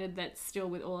disappointed that still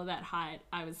with all of that height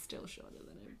I was still shorter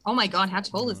than him. Oh my god, how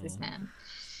tall is this man?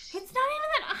 It's not even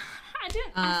that I feel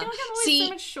like I'm always so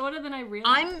much shorter than I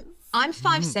realize. I'm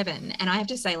 5'7", and I have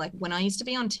to say, like, when I used to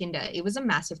be on Tinder, it was a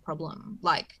massive problem.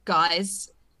 Like, guys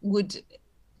would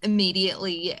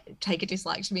immediately take a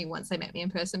dislike to me once they met me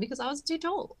in person because I was too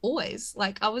tall, always.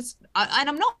 Like, and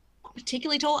I'm not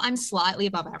particularly tall. I'm slightly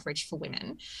above average for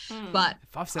women, but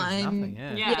 5'7" nothing.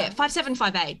 Yeah, 5'7",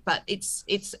 5'8", but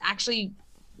it's actually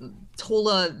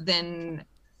taller than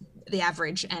the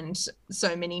average, and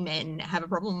so many men have a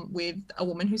problem with a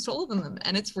woman who's taller than them,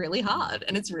 and it's really hard,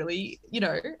 and it's really,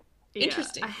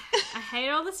 interesting. I hate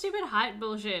all the stupid height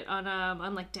bullshit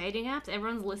on like dating apps.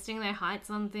 Everyone's listing their heights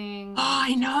on things. Oh,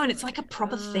 I know, and it's like a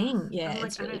proper thing. Yeah, like,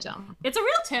 it's really dumb. It's a real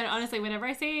turn, honestly. Whenever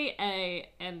I see a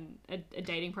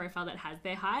dating profile that has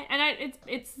their height, and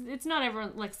it's not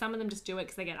everyone. Like, some of them just do it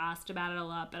because they get asked about it a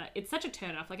lot. But it's such a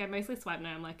turn off. Like, I mostly swipe no.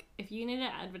 I'm like, if you need to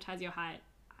advertise your height,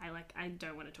 I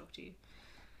don't want to talk to you.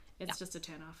 It's just a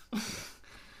turn off.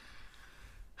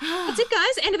 That's it,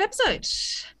 guys. End of episode.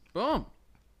 Boom.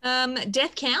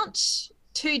 Death count: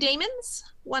 2 demons,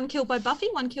 1 killed by Buffy,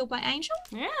 1 killed by Angel.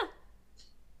 Yeah.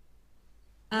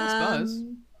 I suppose.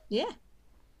 Yeah.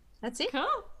 That's it. Cool.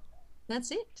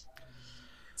 That's it.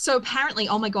 So apparently,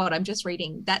 oh my god, I'm just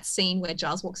reading that scene where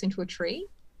Giles walks into a tree.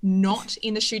 Not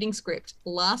in the shooting script.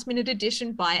 Last minute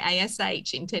addition by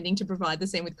ASH, intending to provide the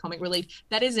scene with comic relief.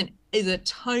 That is a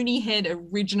Tony Head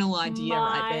original idea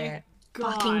right there.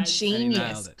 God. Fucking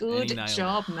genius. Good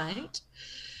job, mate.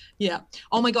 Yeah.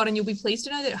 Oh my god, and you'll be pleased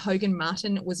to know that Hogan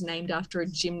Martin was named after a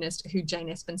gymnast who Jane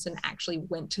Espenson actually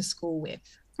went to school with,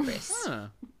 Chris. Huh.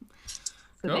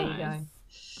 So there you go.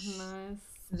 Nice.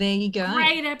 There you go.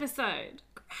 Great episode.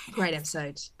 Great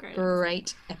episode.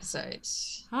 Great episode.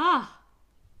 Ah.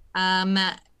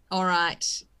 All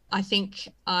right. I think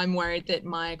I'm worried that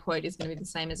my quote is going to be the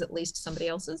same as at least somebody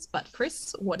else's. But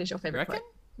Chris, what is your favorite quote?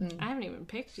 I haven't even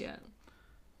picked yet.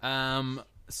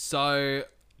 So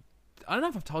I don't know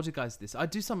if I've told you guys this. I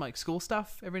do some like school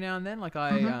stuff every now and then. Like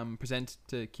I present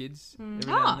to kids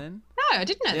every now and then. No, I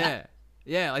didn't know that.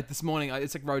 Yeah, like this morning,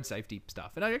 it's like road safety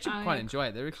stuff, and I actually quite enjoy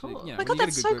it. They're actually, cool. you know, Oh my God, when you get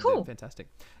that's a so good group, cool. they're fantastic.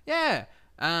 Yeah.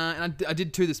 And I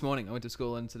did 2 this morning. I went to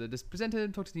school and sort of just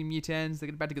presented, talked to the year 10s. They're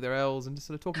about to get their L's and just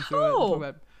sort of talking through it. And talk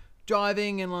about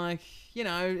driving and like, you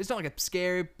know, it's not like a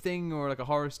scary thing or like a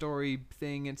horror story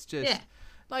thing. It's just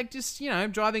you know,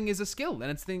 driving is a skill and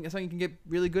it's something you can get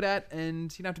really good at,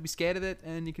 and you don't have to be scared of it,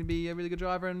 and you can be a really good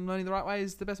driver, and learning the right way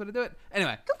is the best way to do it.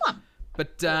 Anyway, Come on.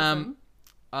 but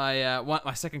I won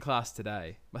my second class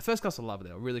today. My first class I loved it.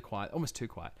 They were really quiet, almost too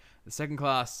quiet. The second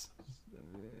class,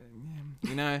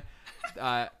 you know,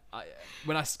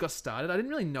 when I got started, I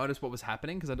didn't really notice what was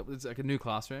happening because it was like a new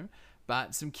classroom.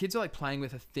 But some kids are like playing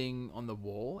with a thing on the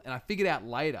wall, and I figured out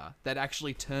later that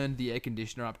actually turned the air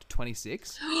conditioner up to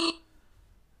 26.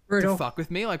 To fuck with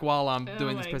me, like while I'm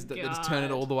doing this presentation, they just turn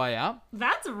it all the way up.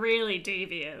 That's really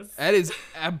devious. It is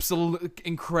absolutely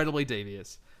incredibly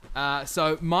devious.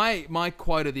 So my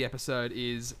quote of the episode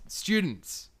is,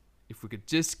 students, if we could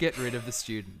just get rid of the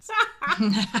students.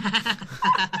 And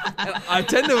I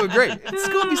tend to agree.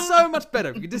 School would be so much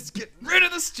better if we could just get rid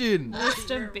of the students.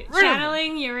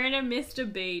 Channeling, you're in a Mr.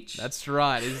 Beach. That's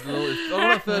right. It's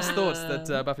one of the first thoughts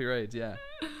that Buffy reads, yeah.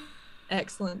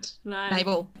 Excellent. Nice.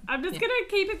 Mabel. I'm just gonna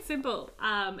keep it simple.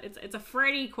 It's a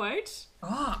Freddy quote.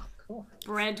 Oh, cool.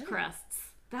 Bread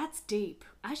crusts. That's deep.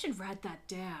 I should write that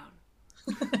down.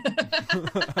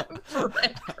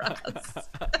 Bread crusts.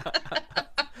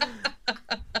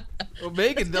 Well,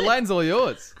 Megan, the line's all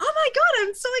yours. Oh my god,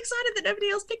 I'm so excited that nobody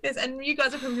else picked this, and you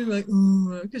guys are probably like,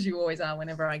 ooh, because you always are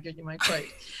whenever I give you my quote.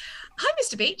 Hi,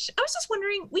 Mr. Beach. I was just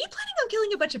wondering, were you planning on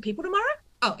killing a bunch of people tomorrow?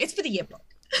 Oh, it's for the yearbook.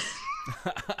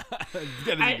 That is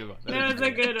a good one. That was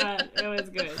a good one. It was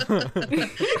good.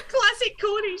 Classic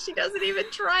Courtney. She doesn't even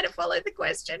try to follow the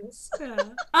questions. Yeah.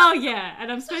 Oh yeah,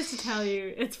 and I'm supposed to tell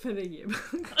you it's for the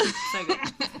yearbook. So good.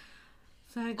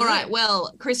 So good. All right.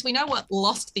 Well, Chris, we know what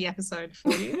lost the episode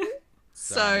for you.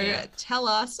 So tell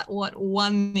us what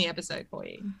won the episode for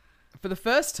you. For the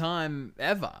first time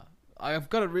ever, I've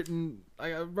got it written.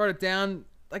 I wrote it down.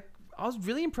 Like, I was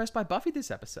really impressed by Buffy this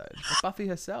episode. Like Buffy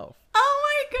herself. Oh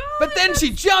my god! But then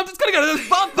she jumped. It's gotta go to this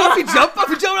Buffy jump.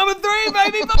 Buffy jump number 3,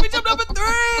 baby. Buffy jump number 3.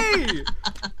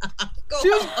 She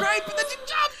was great, but then she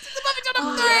jumped. It's the Buffy jump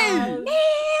number 3. Man,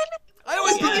 I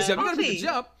always pick the jump. You gotta pick the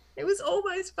jump. it was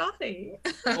almost Buffy.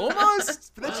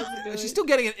 Almost. But then she's still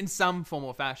getting it in some form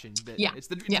or fashion. But it's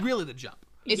really the jump.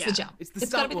 It's the jump. It's the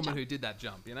stunt woman who did that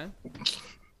jump, you know?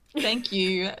 Thank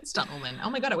you, stunt woman. Oh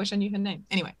my god, I wish I knew her name.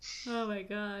 Anyway. Oh my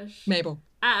gosh. Mabel.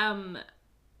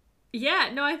 Yeah,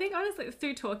 no, I think honestly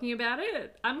through talking about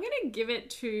it, I'm gonna give it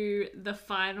to the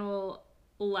final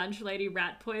lunch lady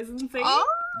rat poison thing. Oh,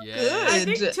 yeah. good. I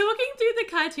think talking through the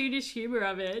cartoonish humor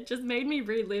of it just made me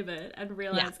relive it and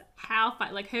realize how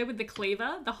like her with the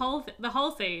cleaver, the whole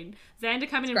scene, Xander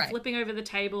coming and flipping over the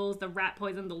tables, the rat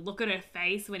poison, the look on her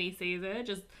face when he sees her,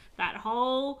 just that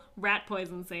whole rat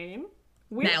poison scene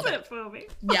wins it for me.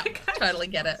 Yeah, totally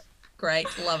get it. Great,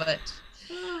 love it.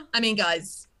 I mean,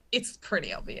 guys, it's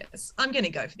pretty obvious. I'm going to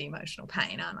go for the emotional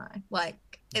pain, aren't I? Like,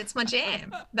 it's my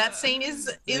jam. That scene is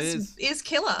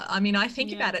killer. I mean, I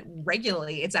think about it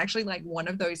regularly. It's actually like one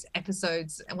of those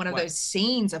episodes, one of those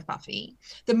scenes of Buffy.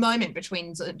 The moment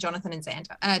between Jonathan and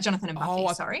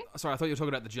Buffy. Sorry, I thought you were talking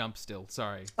about the jump still.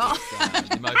 Sorry. Oh.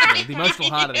 The emotional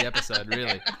heart of the episode,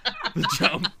 really. The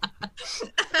jump.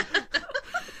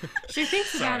 She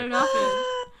thinks about it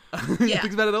often. She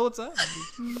thinks about it all the time.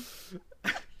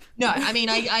 No, I mean,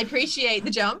 I appreciate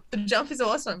the jump. The jump is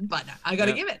awesome, but no, I got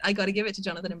to give it to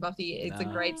Jonathan and Buffy. It's a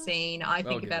great scene. I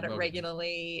think about it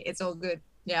regularly. It's all good.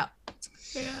 Yeah.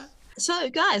 So,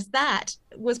 guys, that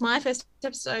was my first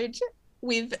episode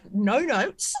with no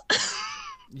notes.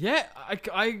 Yeah,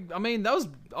 I mean,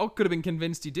 I could have been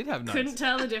convinced you did have notes. Couldn't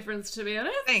tell the difference, to be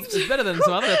honest. Thanks. It's better than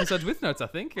some other episodes with notes, I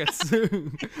think. It's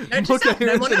more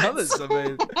coherent than notes. others. I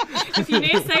mean, if you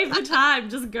need to save the time,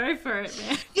 just go for it,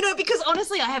 man. You know, because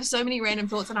honestly, I have so many random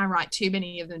thoughts and I write too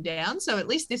many of them down. So at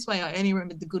least this way I only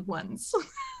remembered the good ones.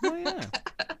 oh yeah.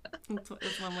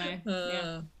 That's one way.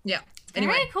 Yeah.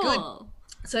 Anyway, very cool.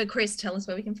 Good. So, Chris, tell us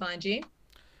where we can find you.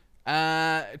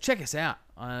 Check us out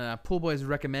on Pool Boys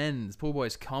Recommends, Pool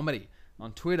Boys Comedy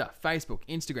on Twitter, Facebook,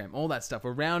 Instagram, all that stuff.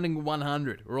 We're rounding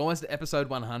 100. We're almost at episode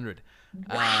 100.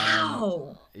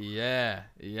 Wow. Yeah.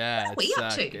 What are we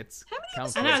up to? It's How many come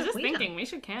episodes? I know, I was have just we thinking done? we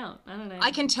should count. I don't know.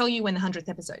 I can tell you when the 100th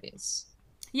episode is.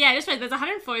 Yeah, just right. There's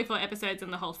 144 episodes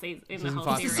in the whole season.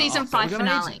 The season 5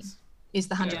 finale is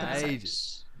the 100th episode.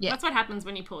 Ages. Yeah. That's what happens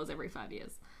when you pause every 5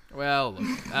 years. Well,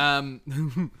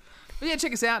 but yeah,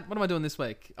 check us out. What am I doing this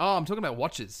week? Oh, I'm talking about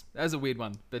watches. That was a weird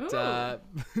one. But I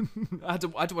had to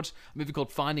watch a movie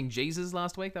called Finding Jesus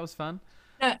last week. That was fun.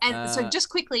 No, and so just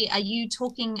quickly, are you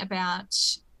talking about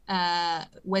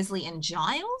Wesley and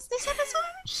Giles this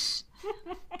episode?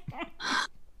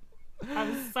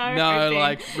 I'm so No, hoping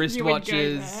like you would go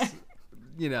wristwatches. there.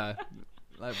 You know,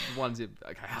 Like ones you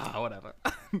okay, whatever.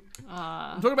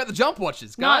 I'm talking about the Jump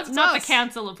Watchers, guys. Not the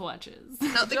Council of Watchers.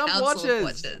 Not the Jump Council Watchers. of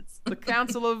Watchers. The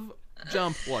Council of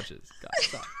Jump Watchers, guys.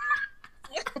 So.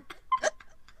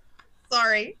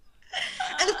 Sorry.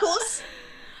 And of course,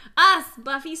 Us,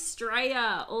 Buffy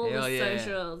Straya, all Hell the yeah.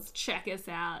 socials. Check us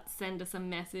out. Send us a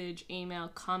message, email,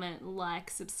 comment, like,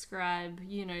 subscribe.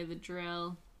 You know the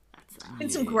drill. That's us. been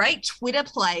some great Twitter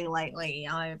play lately.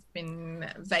 I've been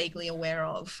vaguely aware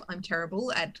of. I'm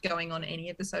terrible at going on any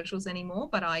of the socials anymore,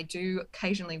 but I do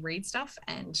occasionally read stuff,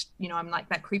 and I'm like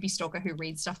that creepy stalker who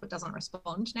reads stuff but doesn't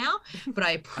respond now. But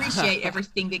I appreciate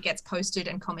everything that gets posted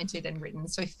and commented and written.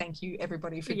 So thank you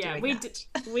everybody for doing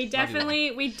that. We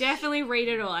definitely read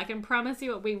it all. I can promise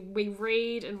you we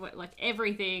read and like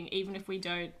everything, even if we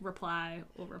don't reply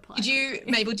or reply.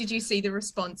 Mabel, did you see the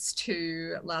response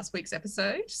to last week's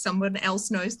episode? Someone else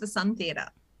knows the Sun Theatre.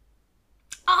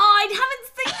 Oh, I haven't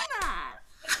seen that.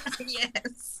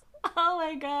 Yes. Oh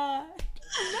my god.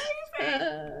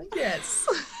 Amazing. Yes.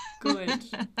 Good.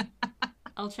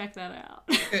 I'll check that out.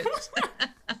 Good.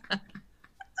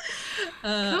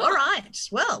 Cool. All right.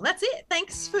 Well, that's it.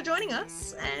 Thanks for joining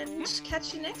us, and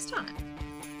catch you next time.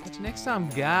 Catch you next time,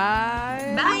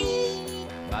 guys. Bye.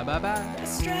 Bye, bye, bye.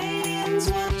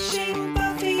 Australians watching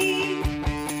Buffy.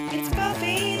 It's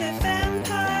Buffy the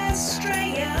Vampire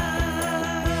Slayer.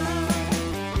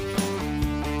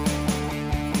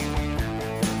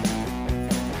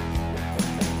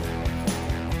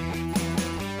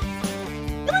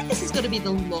 I feel like this has got to be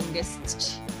the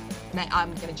longest. No,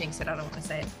 I'm going to jinx it. I don't want to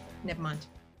say it. Never mind.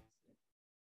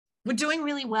 We're doing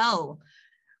really well.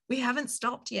 We haven't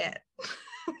stopped yet.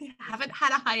 We haven't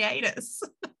had a hiatus.